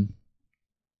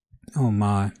 Oh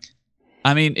my!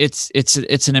 I mean,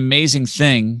 it's an amazing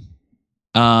thing,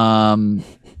 and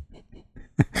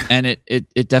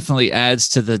it definitely adds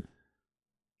to the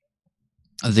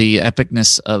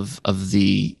epicness of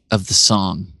the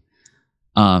song,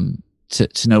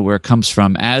 to know where it comes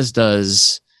from, as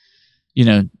does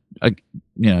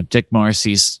Dick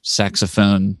Morrissey's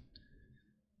saxophone.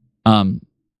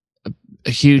 A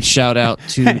huge shout out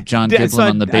to John Giblin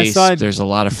on the bass. There's a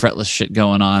lot of fretless shit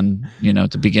going on,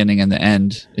 at the beginning and the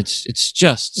end. It's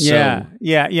just yeah.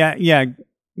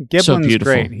 Giblin's so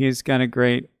beautiful. Great. He's got a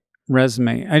great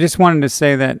resume. I just wanted to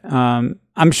say that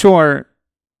I'm sure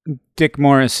Dick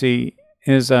Morrissey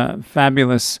is a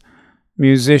fabulous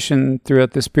musician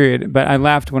throughout this period, but I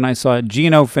laughed when I saw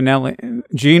Gino Vanelli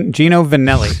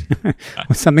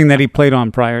with something that he played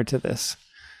on prior to this.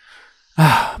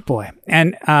 Ah, boy.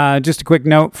 And just a quick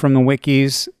note from the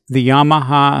wikis, the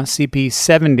Yamaha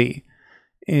CP70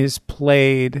 is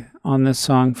played on this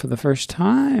song for the first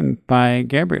time by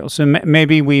Gabriel. So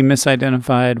maybe we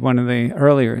misidentified one of the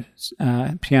earlier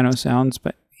piano sounds,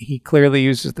 but he clearly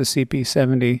uses the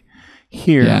CP70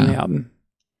 here on the album.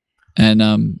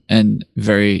 And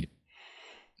very,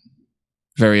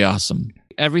 very awesome.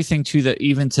 Everything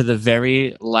even to the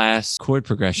very last chord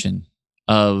progression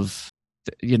of,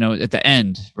 at the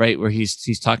end, right, where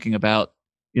he's talking about,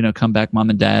 come back, mom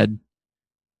and dad.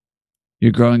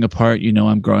 You're growing apart.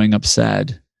 I'm growing up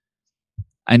sad.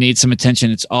 I need some attention.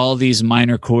 It's all these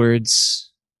minor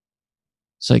chords.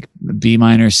 It's like B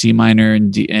minor, C minor,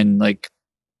 and D, and like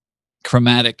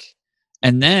chromatic.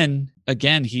 And then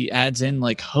again, he adds in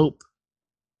like hope.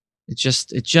 It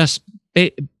just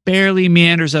barely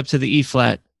meanders up to the E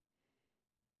flat,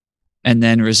 and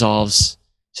then resolves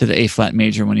to the A flat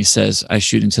major when he says, "I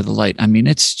shoot into the light." I mean,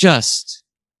 it's just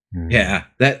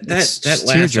that last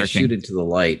 "I shoot into the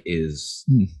light" is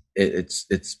it's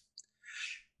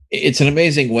an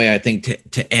amazing way, I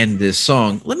think, to end this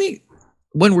song.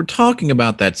 When we're talking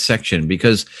about that section,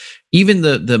 because even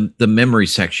the memory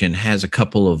section has a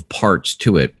couple of parts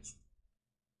to it,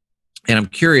 and I'm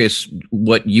curious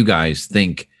what you guys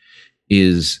think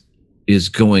is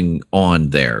going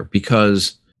on there,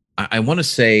 because I want to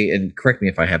say, and correct me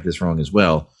if I have this wrong as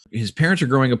well, his parents are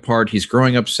growing apart. He's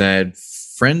growing up sad.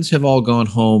 Friends have all gone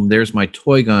home. There's my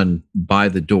toy gun by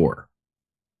the door.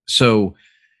 So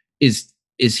is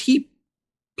he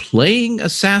playing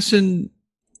assassin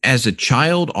as a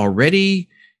child already?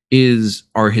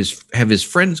 Have his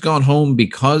friends gone home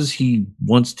because he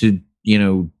wants to,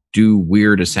 do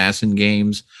weird assassin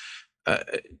games?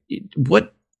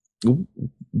 What have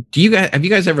you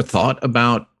guys ever thought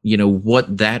about,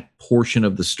 what that portion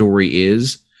of the story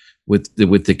is with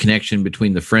the connection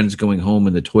between the friends going home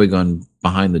and the toy gun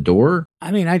behind the door? I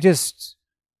mean, I just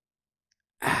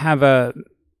have an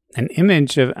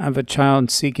image of a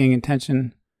child seeking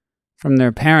attention from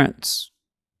their parents,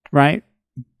 right?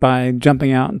 By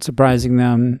jumping out and surprising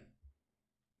them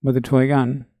with a toy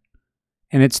gun.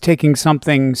 And it's taking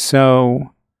something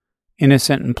so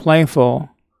innocent and playful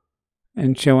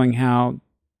and showing how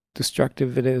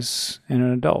destructive it is in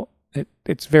an adult.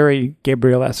 It's very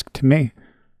Gabriel-esque to me.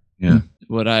 Yeah.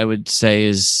 What I would say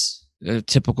is a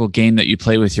typical game that you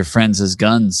play with your friends is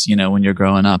guns, when you're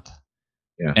growing up.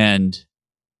 Yeah. And,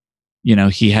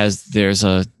 there's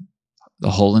a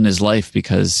hole in his life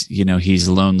because, he's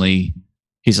lonely.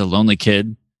 He's a lonely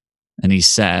kid and he's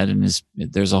sad, and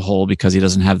there's a hole because he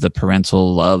doesn't have the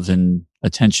parental love and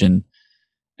attention.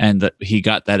 And that he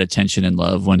got that attention and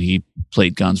love when he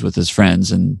played guns with his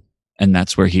friends, and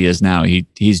that's where he is now.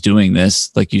 He's doing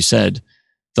this, like you said,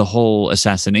 the whole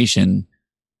assassination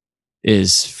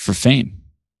is for fame.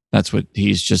 That's what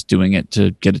he's just doing it to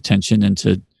get attention and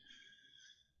to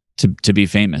be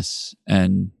famous.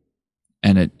 And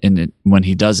when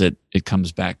he does it, it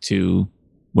comes back to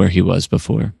where he was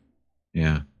before.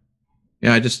 Yeah.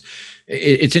 Yeah.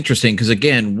 It's interesting because,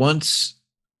 again, once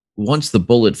the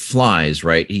bullet flies,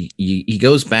 right, he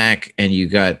goes back, and you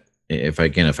got, if I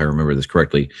remember this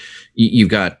correctly, you've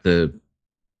got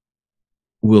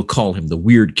we'll call him the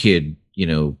weird kid,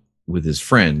 with his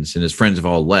friends, and his friends have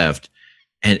all left.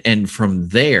 And from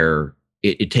there,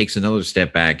 it takes another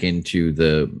step back into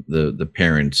the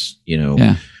parents,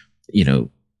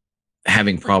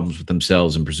 having problems with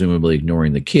themselves and presumably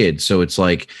ignoring the kid. So it's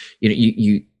like,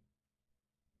 you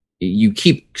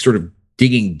keep sort of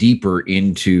digging deeper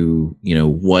into,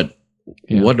 what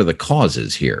are the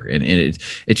causes here, and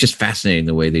it's just fascinating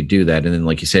the way they do that. And then,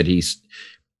 like you said, he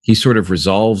sort of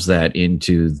resolves that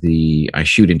into the I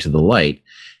shoot into the light,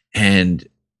 and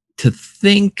to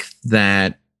think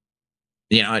that,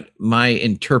 my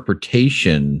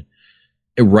interpretation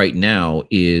right now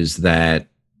is that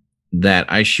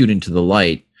I shoot into the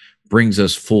light brings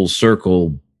us full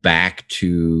circle back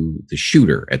to the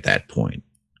shooter at that point,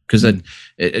 because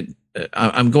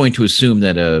I'm going to assume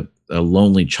that a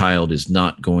lonely child is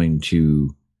not going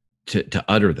to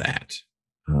utter that,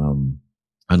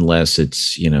 unless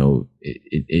it's,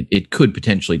 it could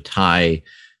potentially tie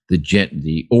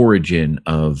the origin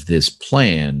of this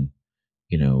plan.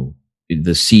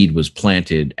 The seed was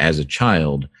planted as a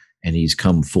child, and he's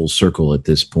come full circle at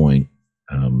this point.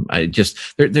 I just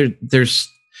there's,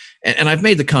 and I've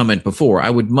made the comment before, I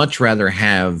would much rather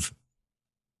have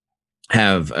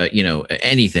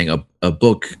anything, a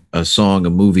book, a song, a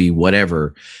movie,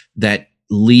 whatever, that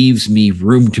leaves me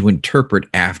room to interpret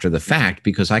after the fact,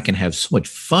 because I can have so much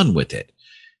fun with it.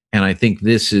 And I think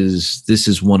this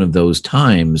is one of those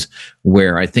times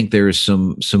where I think there is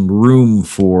some room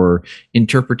for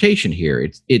interpretation here.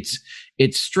 It's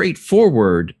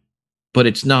straightforward, but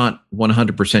it's not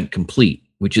 100% complete,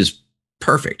 which is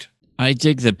perfect. I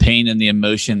dig the pain and the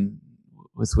emotion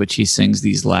with which he sings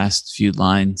these last few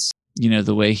lines.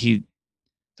 The way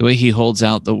he holds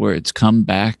out the words "come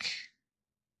back."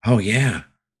 Oh yeah.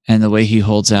 And the way he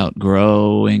holds out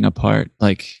 "growing apart."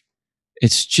 Like,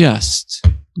 it's just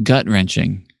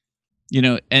gut-wrenching.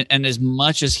 And as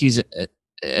much as he's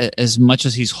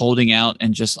holding out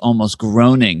and just almost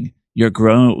groaning, you're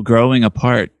growing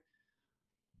apart.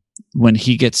 When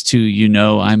he gets to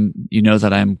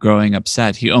that I'm growing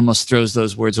upset, he almost throws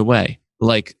those words away,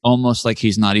 almost like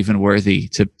he's not even worthy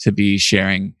to be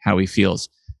sharing how he feels.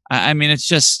 I mean, it's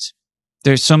just,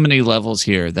 there's so many levels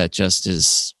here that just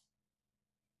is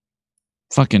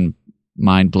fucking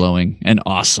mind-blowing and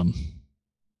awesome.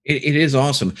 It is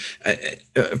awesome.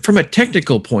 From a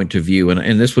technical point of view,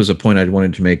 and this was a point I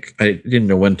wanted to make, I didn't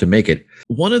know when to make it.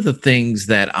 One of the things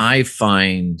that I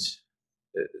find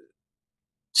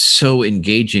so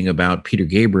engaging about Peter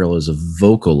Gabriel as a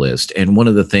vocalist, and one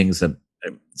of the things that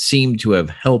seemed to have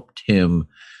helped him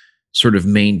sort of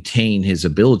maintain his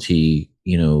ability,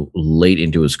 late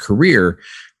into his career.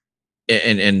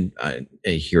 And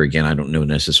here again, I don't know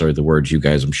necessarily the words. You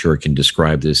guys, I'm sure, can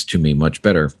describe this to me much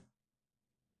better.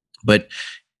 But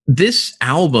this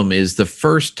album is the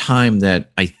first time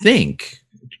that I think,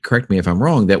 correct me if I'm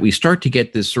wrong, that we start to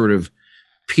get this sort of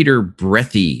Peter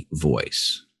breathy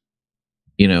voice.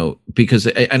 Because,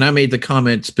 and I made the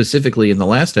comment specifically in the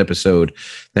last episode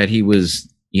that he was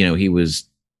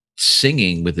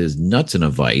singing with his nuts in a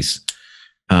vice.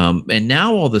 And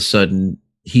now all of a sudden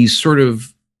he's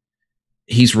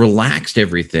relaxed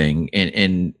everything.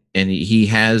 And he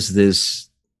has this,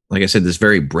 like I said, this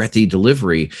very breathy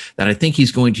delivery that I think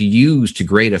he's going to use to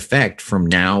great effect from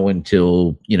now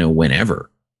until,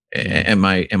 whenever. Am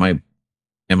I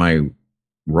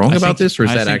wrong about this, or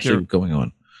is that actually going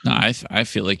on? No, I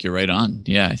feel like you're right on.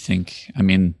 Yeah, I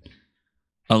mean,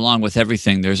 along with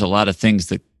everything, there's a lot of things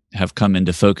that have come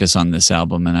into focus on this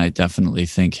album, and I definitely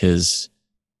think his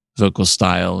vocal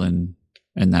style and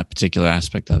that particular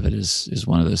aspect of it is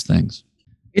one of those things.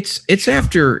 It's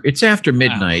after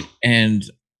midnight, wow. And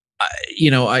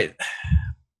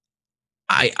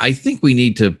I think we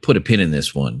need to put a pin in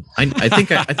this one. I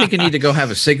think I need to go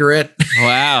have a cigarette.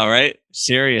 Wow, right?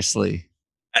 Seriously.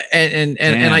 And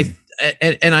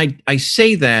I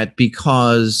say that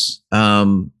because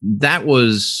that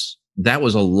was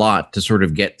a lot to sort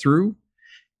of get through,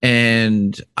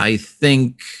 and I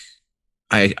think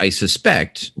I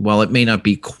suspect, while it may not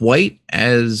be quite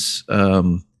as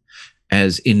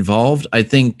involved, I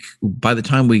think by the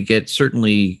time we get,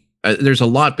 certainly there's a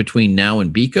lot between now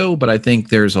and Biko, but I think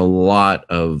there's a lot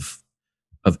of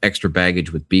extra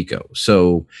baggage with Biko.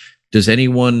 So does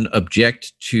anyone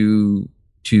object to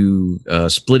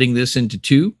splitting this into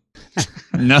two?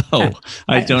 No,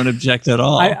 I don't object at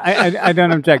all. I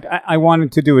don't object. I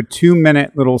wanted to do a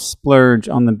 2-minute little splurge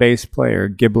on the bass player,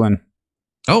 Giblin.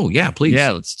 Oh, yeah, please.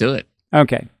 Yeah, let's do it.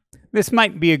 Okay. This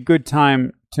might be a good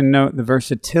time to note the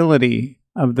versatility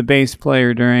of the bass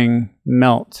player during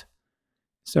Melt.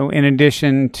 So in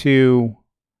addition to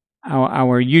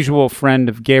our usual friend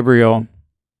of Gabriel,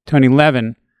 Tony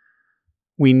Levin,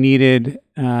 we needed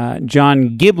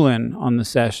John Giblin on the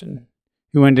session,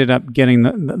 who ended up getting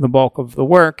the bulk of the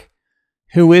work.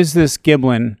 Who is this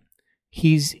Giblin?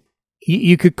 He's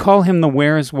you could call him the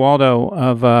Where's Waldo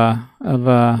of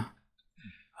I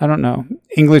don't know,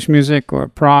 English music or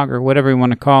prog or whatever you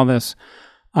want to call this.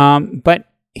 But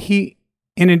he,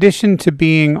 in addition to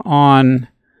being on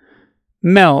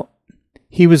Melt,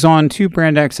 he was on 2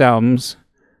 Brand X albums.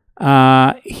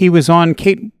 He was on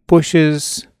Kate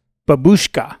Bush's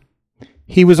Babushka.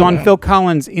 He was on Phil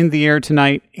Collins' In the Air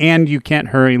Tonight and You Can't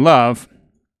Hurry Love.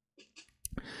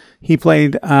 He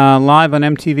played live on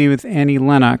MTV with Annie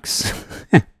Lennox.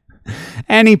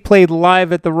 And he played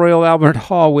live at the Royal Albert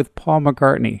Hall with Paul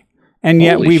McCartney. And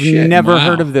yet we've never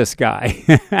heard of this guy.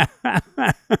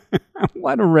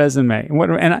 What a resume.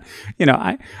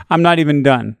 I'm not even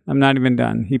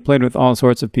done. He played with all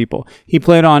sorts of people. He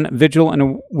played on Vigil in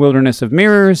a Wilderness of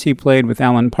Mirrors. He played with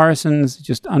Alan Parsons.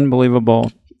 Just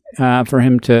unbelievable for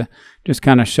him to just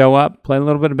kind of show up, play a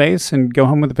little bit of bass, and go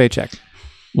home with a paycheck.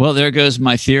 Well, there goes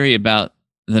my theory about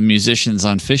the musicians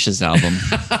on Phish's album.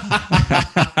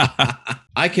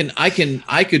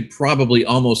 I could probably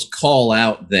almost call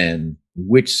out then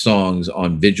which songs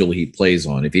on Vigil he plays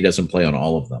on if he doesn't play on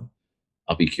all of them.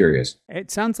 I'll be curious.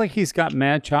 It sounds like he's got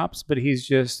mad chops, but he's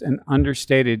just an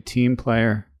understated team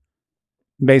player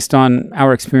based on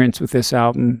our experience with this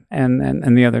album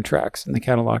and the other tracks in the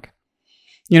catalog.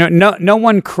 No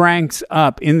one cranks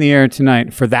up In the Air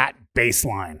Tonight for that bass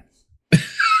line.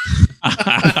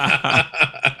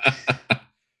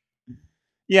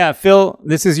 Yeah, Phil,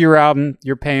 this is your album.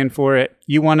 You're paying for it.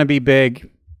 You want to be big.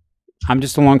 I'm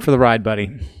just along for the ride, buddy.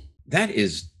 That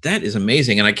is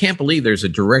amazing, and I can't believe there's a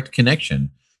direct connection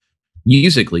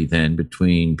musically then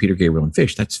between Peter Gabriel and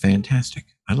Phish. That's fantastic.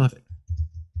 I love it.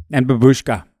 And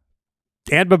Babushka.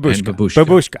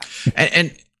 Babushka.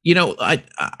 And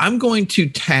I'm going to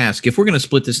task, if we're going to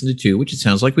split this into 2, which it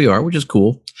sounds like we are, which is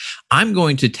cool, I'm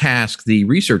going to task the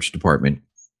research department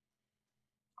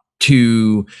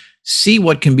to see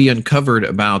what can be uncovered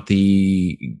about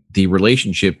the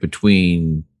relationship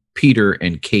between Peter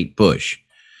and Kate Bush.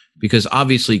 Because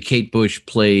obviously Kate Bush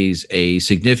plays a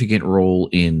significant role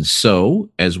in So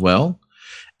as well.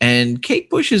 And Kate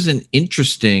Bush is an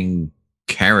interesting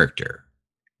character.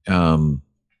 I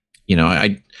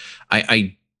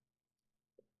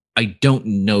don't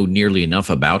know nearly enough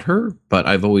about her, but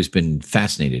I've always been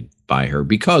fascinated by her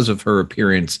because of her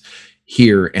appearance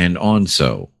here and on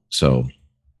So.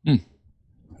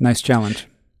 Nice challenge.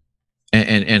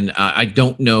 And I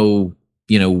don't know,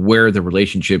 where the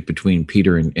relationship between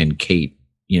Peter and Kate,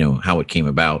 how it came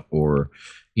about or,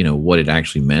 what it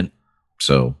actually meant.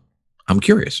 So I'm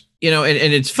curious,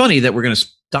 and it's funny that we're going to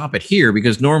stop it here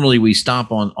because normally we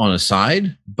stop on a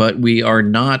side, but we are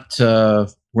not,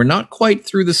 we're not quite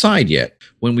through the side yet.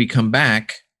 When we come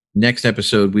back next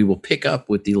episode, we will pick up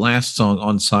with the last song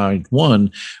on side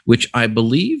 1, which I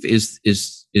believe is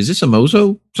this a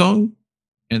Mozo song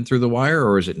and Through the Wire,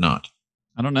 or is it not?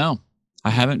 I don't know. I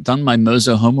haven't done my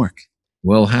Mozo homework.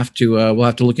 We'll have to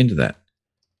look into that.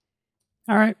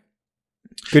 All right.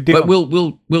 Good deal. But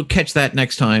we'll catch that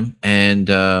next time. And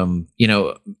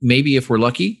maybe if we're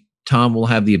lucky, Tom will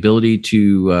have the ability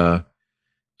to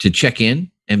check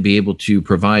in and be able to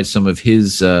provide some of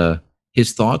his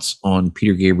thoughts on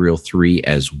Peter Gabriel 3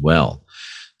 as well.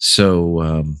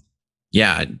 So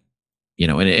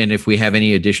and if we have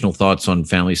any additional thoughts on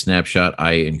Family Snapshot,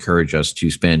 I encourage us to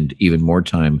spend even more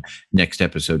time next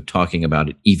episode talking about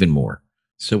it even more.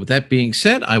 So with that being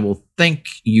said, I will thank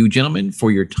you gentlemen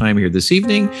for your time here this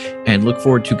evening and look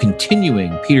forward to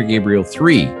continuing Peter Gabriel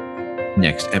 3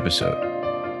 next episode.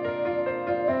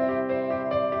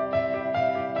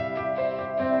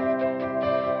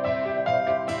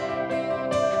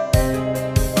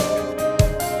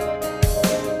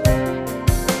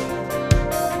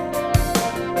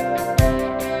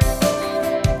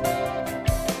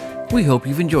 We hope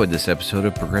you've enjoyed this episode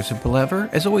of Progressive Palaver.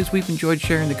 As always, we've enjoyed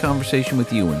sharing the conversation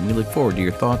with you, and we look forward to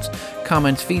your thoughts,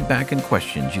 comments, feedback, and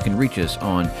questions. You can reach us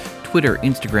on Twitter,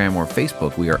 Instagram, or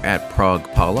Facebook. We are at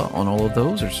ProgPala on all of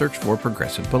those, or search for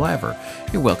Progressive Palaver.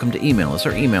 You're welcome to email us.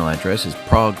 Our email address is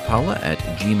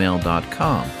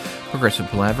progpala@gmail.com. Progressive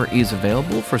Palaver is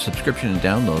available for subscription and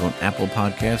download on Apple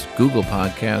Podcasts, Google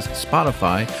Podcasts,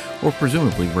 Spotify, or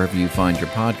presumably wherever you find your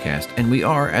podcast. And we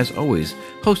are, as always,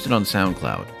 hosted on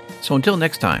SoundCloud. So until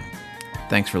next time,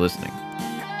 thanks for listening.